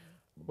rookie.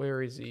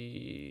 Where is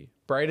he?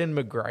 Braden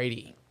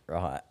McGrady.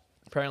 Right.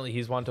 Apparently,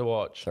 he's one to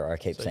watch. Sorry, I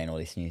keep seeing all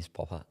this news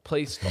pop up.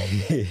 Please stop.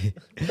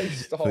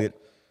 Please stop.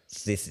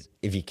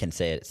 If you can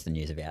see it, it's the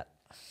news about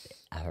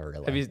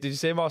Amarillo. Did you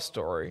see my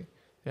story?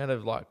 You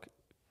had like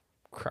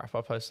crap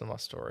I posted on my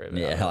story about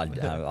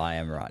it. I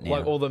am right now.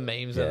 Like all the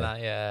memes Yeah. and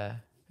that, yeah.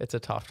 It's a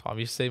tough time.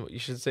 You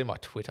should see my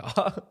Twitter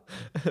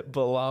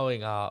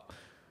blowing up.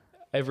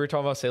 Every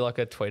time I see like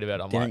a tweet about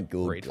it, I'm Didn't like,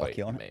 Gould block retweet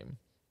you the on it? meme.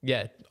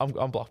 Yeah,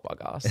 I'm blocked by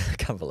Gus. I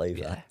can't believe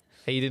Yeah. that.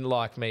 He didn't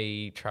like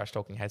me trash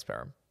talking Hayes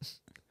Perham.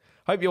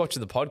 Hope you're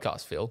watching the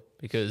podcast, Phil,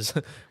 because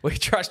we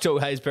trash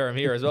talk Hayes Perham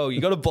here as well. You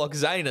got to block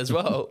Zane as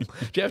well. Do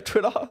you have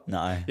Twitter?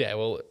 No. Yeah,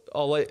 well,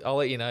 I'll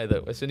let you know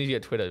that as soon as you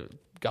get Twitter,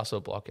 Gus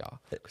will block you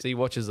because he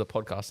watches the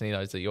podcast and he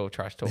knows that you're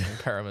trash talking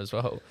Perham as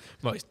well.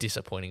 Most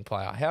disappointing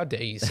player. How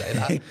dare you say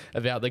that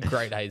about the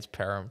great Hayes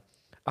Perham?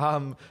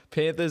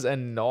 Panthers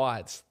and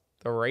Knights,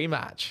 the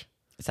rematch.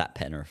 It's at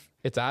Penrith.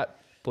 It's at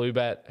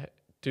Bluebet.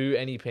 Do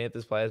any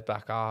Panthers players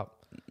back up?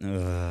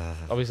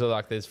 Obviously,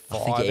 like there's I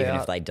five think even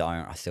out. if they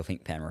don't, I still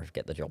think Penrith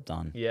get the job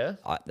done. Yeah?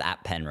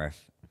 At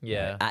Penrith.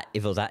 Yeah.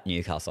 If it was at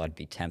Newcastle, I'd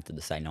be tempted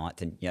to say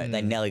Knights. And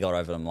they nearly got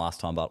over them last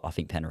time, but I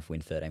think Penrith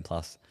win 13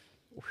 plus.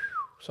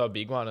 So a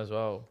big one as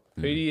well.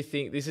 Who do you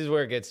think? This is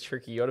where it gets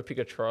tricky. You got to pick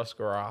a try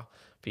scorer,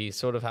 but you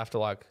sort of have to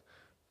like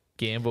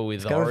gamble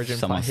with the Go with Origin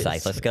someone players.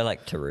 safe. Let's go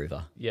like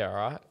Taruva. Yeah,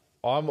 right.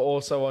 I'm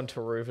also on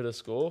Taruva to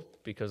score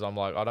because I'm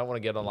like, I don't want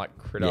to get on like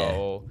Critter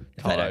or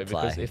if they Toto don't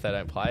because play. if they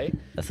don't play.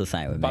 That's the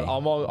same with But me.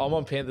 I'm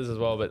on Panthers as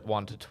well, but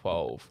 1 to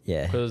 12.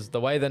 Yeah. Because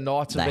the way the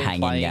Knights have They been hang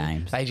in playing,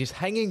 games. they just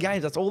hang in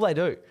games. That's all they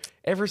do.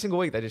 Every single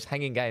week, they just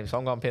hang in games. So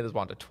I'm going Panthers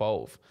 1 to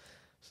 12.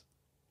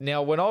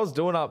 Now, when I was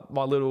doing up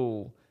my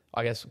little,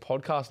 I guess,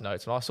 podcast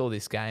notes and I saw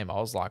this game, I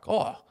was like,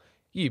 oh,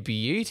 you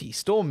beauty.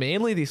 Storm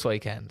Manly this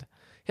weekend.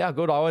 How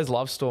good. I always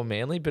love Storm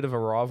Manly. Bit of a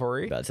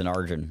rivalry. But it's an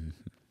Origin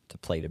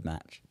depleted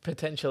match.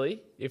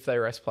 Potentially, if they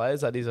rest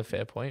players, that is a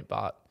fair point.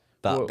 But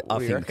I do you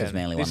think because reckon?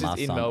 Manly This won is last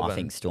in time, Melbourne. I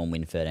think Storm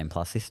win 13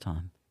 plus this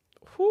time.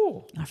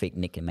 Whew. I think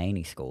Nick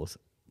Amini scores.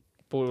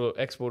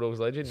 Ex-Bulldogs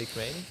legend, Nick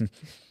Meaney.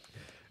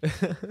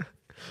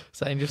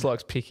 Zane just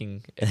likes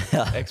picking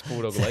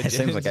ex-Bulldog It legends.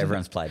 seems like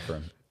everyone's played for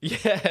him.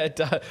 Yeah, it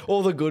does.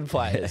 All the good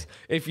players.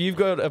 If you've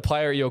got a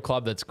player at your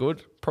club that's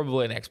good,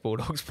 probably an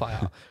ex-Bulldogs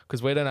player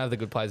because we don't have the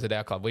good players at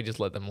our club. We just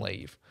let them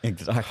leave.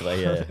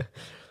 Exactly, yeah.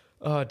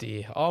 Oh,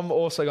 dear. I'm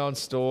also going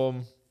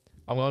Storm.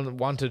 I'm going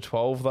 1 to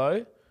 12,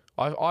 though.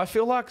 I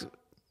feel like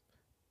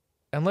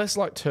unless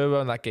like Turbo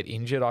and that get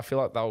injured, I feel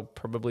like they'll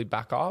probably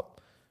back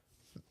up.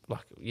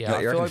 Like, yeah,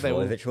 I feel like they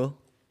will.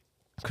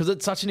 Because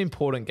it's such an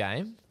important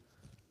game.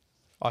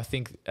 I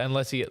think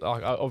unless he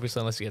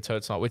unless he gets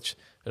hurt tonight, which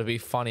it'll be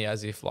funny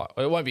as if like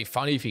it won't be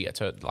funny if he gets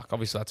hurt. Like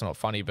obviously that's not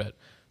funny, but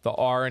the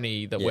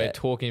irony that we're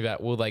talking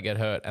about, will they get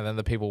hurt, and then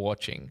the people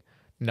watching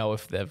know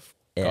if they've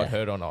got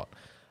hurt or not.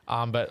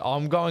 But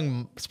I'm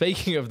going.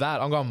 Speaking of that,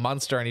 I'm going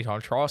Munster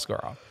anytime try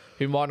scorer,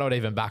 who might not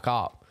even back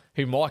up,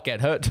 who might get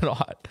hurt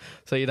tonight.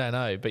 So you don't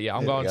know. But yeah,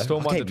 I'm going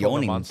Storm 1 to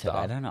 12 Munster.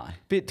 Today, don't I?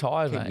 Bit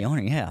tired, Keep mate.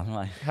 yawning, yeah. I'm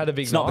like, Had a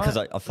big it's not night.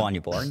 because I find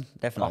you boring.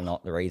 Definitely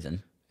not the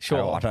reason.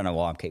 Sure. I don't know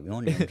why I keep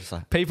yawning. I'm just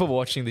like, People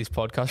watching this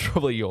podcast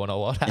probably yawn a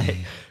lot.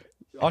 Hey?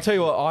 I'll tell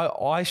you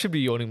what, I should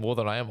be yawning more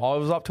than I am. I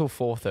was up till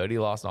 4:30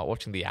 last night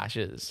watching the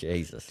Ashes.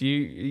 Jesus. Do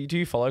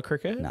you follow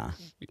cricket? Nah.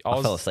 I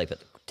I fell asleep at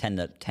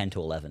 10 to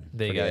 11.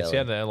 There you Pretty go. early. So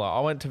yeah, no, like, I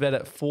went to bed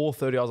at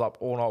 4:30. I was up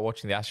all night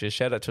watching the Ashes.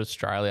 Shout out to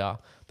Australia.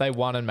 They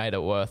won and made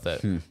it worth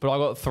it. But I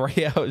got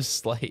 3 hours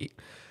sleep.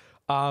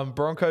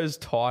 Broncos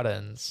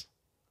Titans.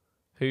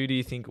 Who do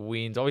you think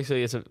wins?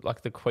 Obviously, it's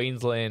like the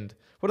Queensland.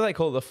 What do they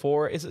call it? The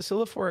four? Is it still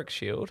the Forex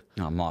Shield?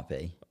 No, it might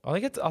be. I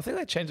think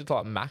they changed it to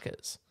like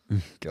Maccas.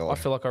 God. I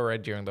feel like I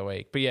read during the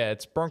week. But yeah,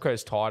 it's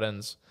Broncos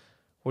Titans.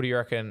 What do you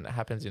reckon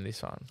happens in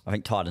this one? I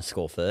think Titans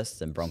score first,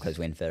 then Broncos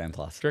win 13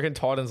 plus. Do you reckon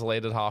Titans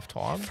lead at half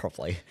time?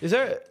 Probably. Is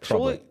there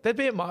Probably. surely there'd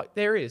be a mark?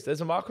 There is.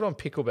 There's a market on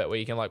Picklebet where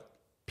you can like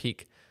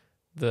pick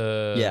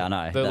the Yeah, I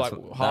know. the That's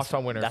like what-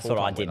 halftime winner. That's and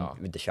what I full-time did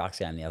winner. with the Sharks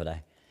game the other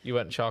day. You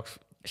went Sharks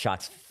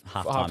Sharks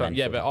half halftime. time.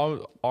 Yeah, but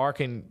I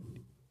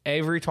reckon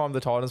every time the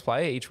Titans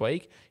play each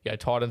week, you go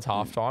Titans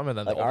halftime and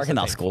then Like, the I reckon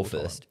they'll opposite team score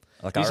full-time. first.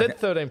 Like, You I said reckon,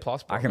 13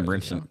 plus. I reckon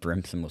Broncos, didn't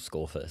Brimson will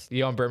score first.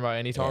 you on Brimo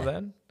anytime Yeah.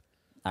 then?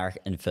 I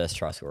reckon, and first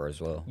try scorer as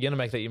well. You're gonna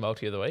make that your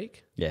multi of the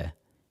week. Yeah.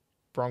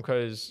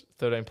 Broncos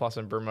 13 plus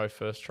and Brimo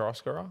first try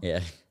scorer.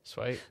 Yeah.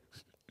 Sweet.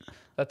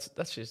 That's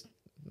just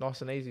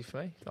nice and easy for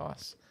me.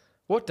 Nice.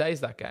 What day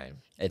is that game?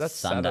 It's That's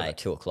Sunday, Saturday.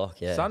 2 o'clock.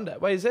 Yeah. Sunday.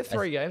 Wait, is there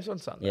 3 games on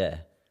Sunday? Yeah.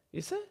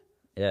 Is there?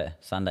 Yeah.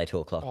 Sunday, 2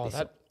 o'clock. Oh,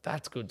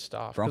 that's good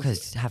stuff. 'Cause-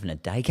 Broncos having a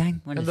day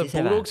game? When and does the this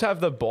ever Bulldogs happen?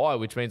 have the bye,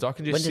 which means I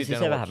can just When sit does this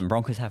down ever and watch. happen?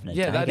 Broncos having a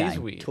Yeah, day that game? is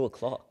weird. 2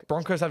 o'clock.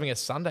 Broncos having a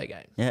Sunday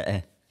game.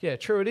 Yeah. Yeah,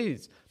 true it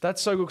is.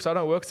 That's so good because I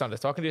don't work Sunday,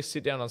 so I can just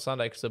sit down on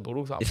Sunday because the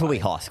Bulldogs aren't This will be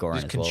playing. high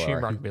scoring Just as well. I consume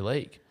reckon. rugby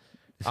league.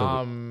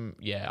 will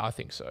be- Yeah, I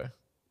think so.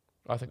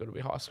 I think it'll be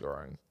high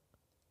scoring.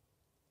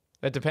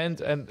 It depends,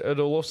 and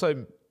it'll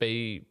also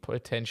be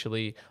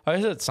potentially. I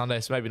guess it's Sunday,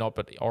 so maybe not,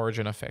 but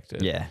Origin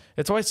affected. Yeah.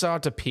 It's always so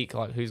hard to pick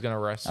like who's going to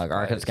rest. Like, I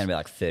reckon it's players.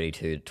 going to be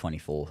like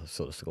 32-24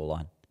 sort of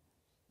scoreline.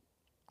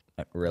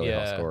 Like really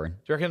high scoring. Do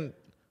you reckon?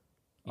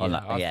 Oh, no,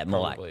 I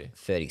more probably. like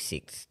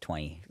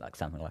 36-20, like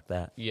something like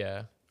that.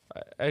 Yeah,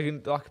 I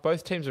can, like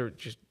both teams are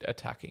just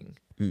attacking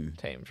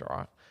teams,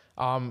 right?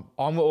 I'm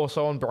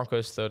also on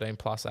Broncos 13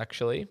 plus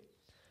actually,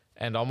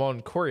 and I'm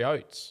on Corey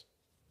Oates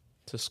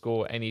to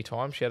score any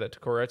time. Shout out to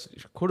Corey Oates.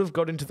 Could have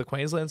got into the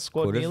Queensland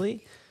squad Could've.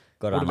 nearly.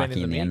 Got Would've been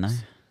unlucky in the end, though.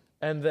 mix.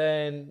 And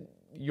then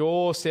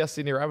your South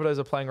Sydney Rabbitohs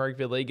are playing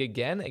rugby league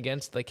again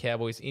against the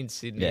Cowboys in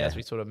Sydney, Yeah. as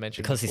we sort of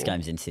mentioned. Because this before.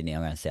 game's in Sydney,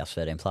 I'm going to South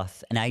 13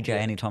 plus. And AJ,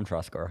 anytime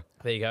try scorer.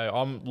 There you go.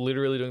 I'm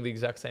literally doing the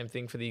exact same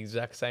thing for the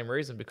exact same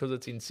reason because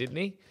it's in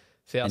Sydney.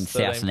 South And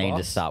 13 South need to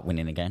plus. start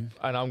winning again.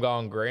 And I'm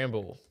going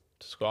Granville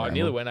to score. I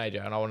nearly went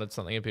AJ, and I wanted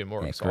something a bit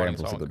more Yeah, exciting.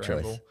 Granville's so I a went good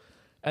Granville. choice.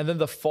 And then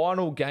the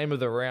final game of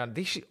the round.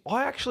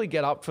 I actually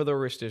get up for the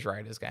Roosters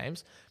Raiders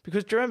games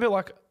because do you remember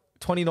like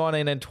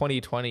 2019 and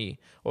 2020?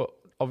 Well,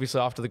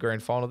 obviously after the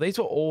grand final, these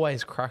were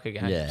always cracker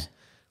games. Yeah.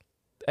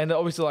 And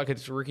obviously, like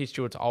it's Ricky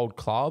Stewart's old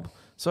club,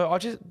 so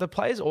the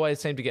players always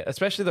seem to get,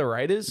 especially the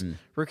Raiders.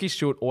 Ricky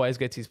Stewart always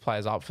gets his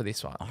players up for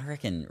this one. I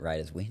reckon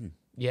Raiders win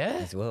Yeah,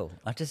 as well.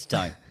 I just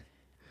don't.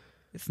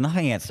 It's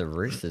nothing against the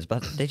Roosters,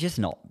 but they're just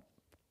not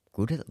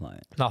good at the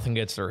moment. nothing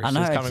gets the I Roosters know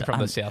coming it's- from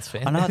the I'm- South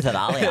fan. I know it's at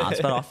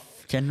Allianz, but I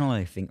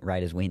generally think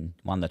Raiders win.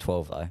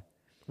 1-12 though.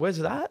 Where's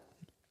that?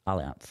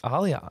 Allianz.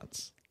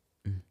 Allianz.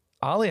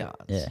 Allianz.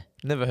 Yeah.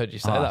 Never heard you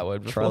say that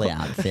word before.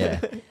 Trillions, yeah.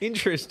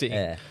 Interesting.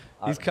 Yeah.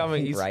 He's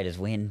coming. He's Raiders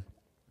win.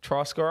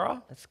 try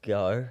scorer. Let's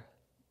go.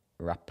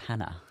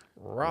 Rapana.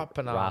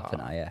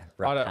 Rapana. Yeah.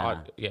 I don't.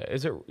 Rapana. Yeah.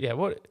 Is it? Yeah.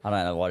 What? I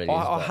don't know what it is.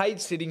 I but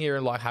hate sitting here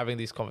and like having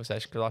this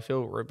conversation because I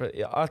feel rude. But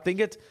yeah, I think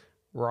it's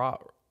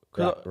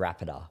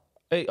Rapida.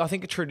 I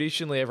think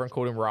traditionally everyone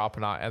called him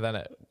Rapana, and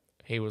then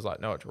he was like,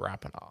 no, it's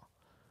Rapana.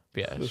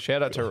 But yeah,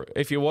 shout out to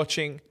if you're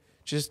watching,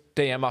 just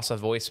DM us a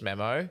voice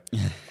memo,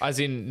 as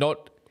in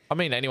not. I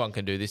mean, anyone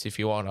can do this if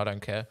you want. I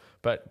don't care.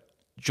 But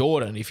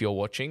Jordan, if you're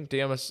watching,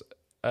 DM us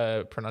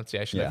a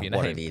pronunciation of your name.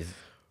 What it is.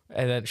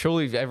 And then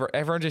surely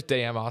everyone just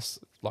DM us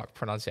like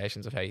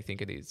pronunciations of how you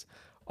think it is.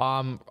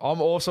 I'm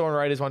also on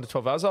Raiders 1 to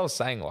 12. As I was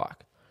saying,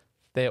 like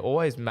they're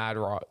always mad,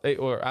 right?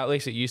 Or at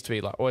least it used to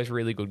be like always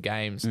really good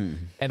games.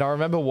 And I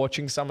remember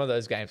watching some of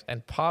those games.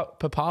 And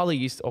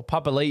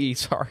Papali'i,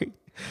 sorry,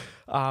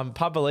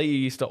 Papali'i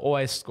used to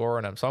always score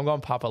on them. So I'm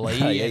going Papali'i.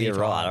 Yeah, you're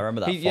right. I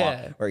remember that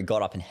fight where he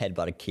got up and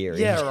headbutted Kiri.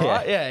 Yeah,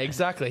 right. Yeah,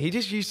 exactly. He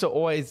just used to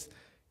always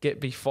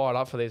be fired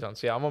up for these ones.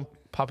 So yeah, I'm on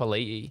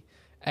Papali'i.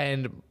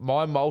 And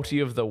my multi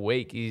of the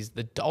week is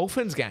the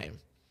Dolphins game.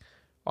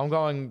 I'm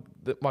going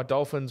my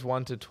Dolphins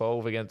 1 to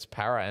 12 against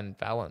Para and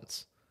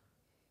Valence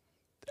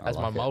as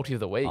my multi of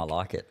the week. I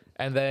like it.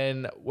 And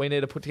then we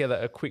need to put together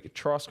a quick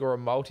try score or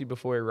multi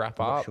before we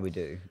wrap up. What should we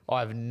do? I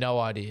have no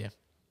idea.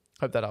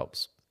 Hope that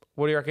helps.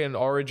 What do you reckon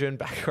Origin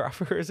back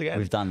upper is again?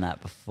 We've done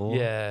that before.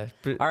 Yeah.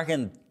 I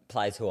reckon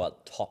players who are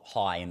top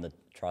high in the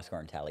try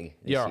scoring tally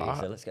this year. Right.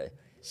 So let's go.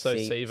 So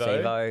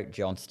Sevo,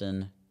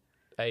 Johnston,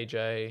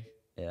 AJ.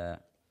 Yeah.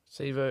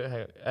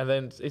 Sevo, and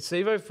then it's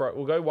Sevo.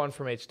 We'll go one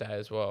from each day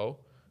as well,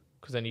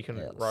 because then you can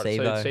write.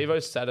 Sevo. So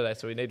Sevo's Saturday,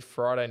 so we need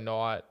Friday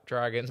night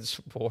Dragons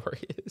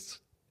Warriors.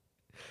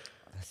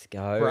 Let's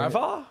go.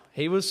 Brava,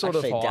 he was sort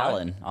Actually, of high.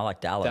 Dallin. I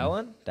like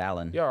Dallin.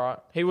 Dallin. Yeah, all right.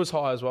 He was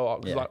high as well.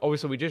 'Cause Yeah. like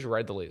obviously we just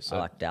read the list. So I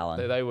like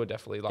Dallin. They were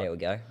definitely like There we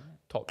go.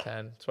 top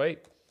 10. Sweet.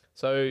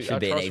 So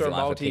Should be an try easy scorer one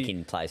for multi,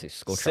 picking players who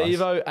score tries.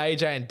 Sevo,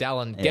 AJ, and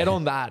Dallin. Get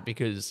on that,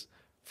 because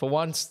for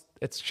once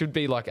it should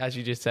be like, as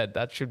you just said,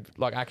 that should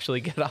like actually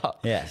get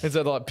up. Yes.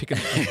 Instead of like picking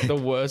the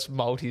worst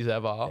multis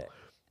ever.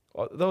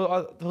 Yeah.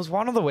 There was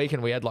one on the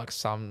weekend we had like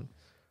some,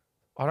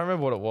 I don't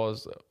remember what it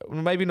was.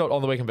 Maybe not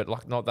on the weekend, but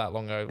like not that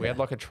long ago. We had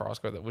like a try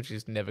scorer which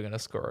is never going to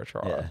score a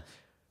try.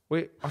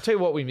 Yeah. I'll tell you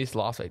what we missed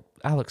last week.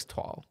 Alex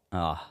Twal.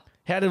 Oh,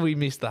 How did we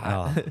miss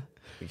that?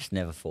 we just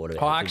never thought of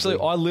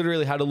it. I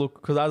literally had to look,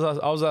 because as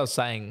I was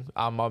saying,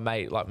 my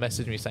mate like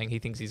messaged me saying he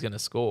thinks he's going to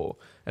score,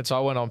 and so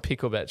I went on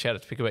Picklebet. Shout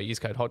out to Picklebet, use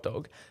code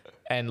HOTDOG,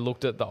 and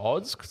looked at the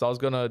odds, because I was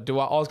gonna do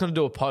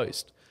a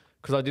post,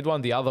 because I did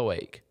one the other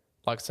week,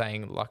 like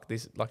saying like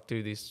this, like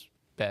do this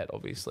bet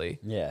obviously.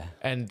 Yeah.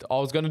 And I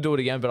was going to do it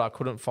again, but I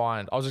couldn't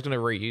find. I was just going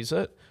to reuse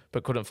it,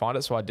 but couldn't find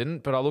it, so I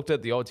didn't. But I looked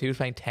at the odds. He was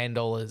paying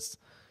 $10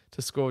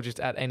 to score just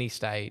at any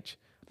stage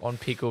on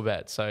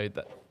Picklebet. So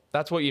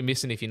that's what you're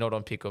missing if you're not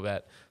on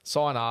Picklebet.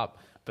 Sign up.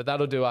 But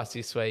that'll do us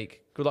this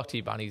week. Good luck to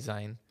you, Bunny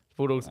Zane.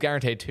 Bulldogs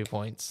guaranteed 2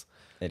 points.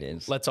 It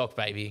is. Let's talk,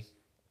 baby.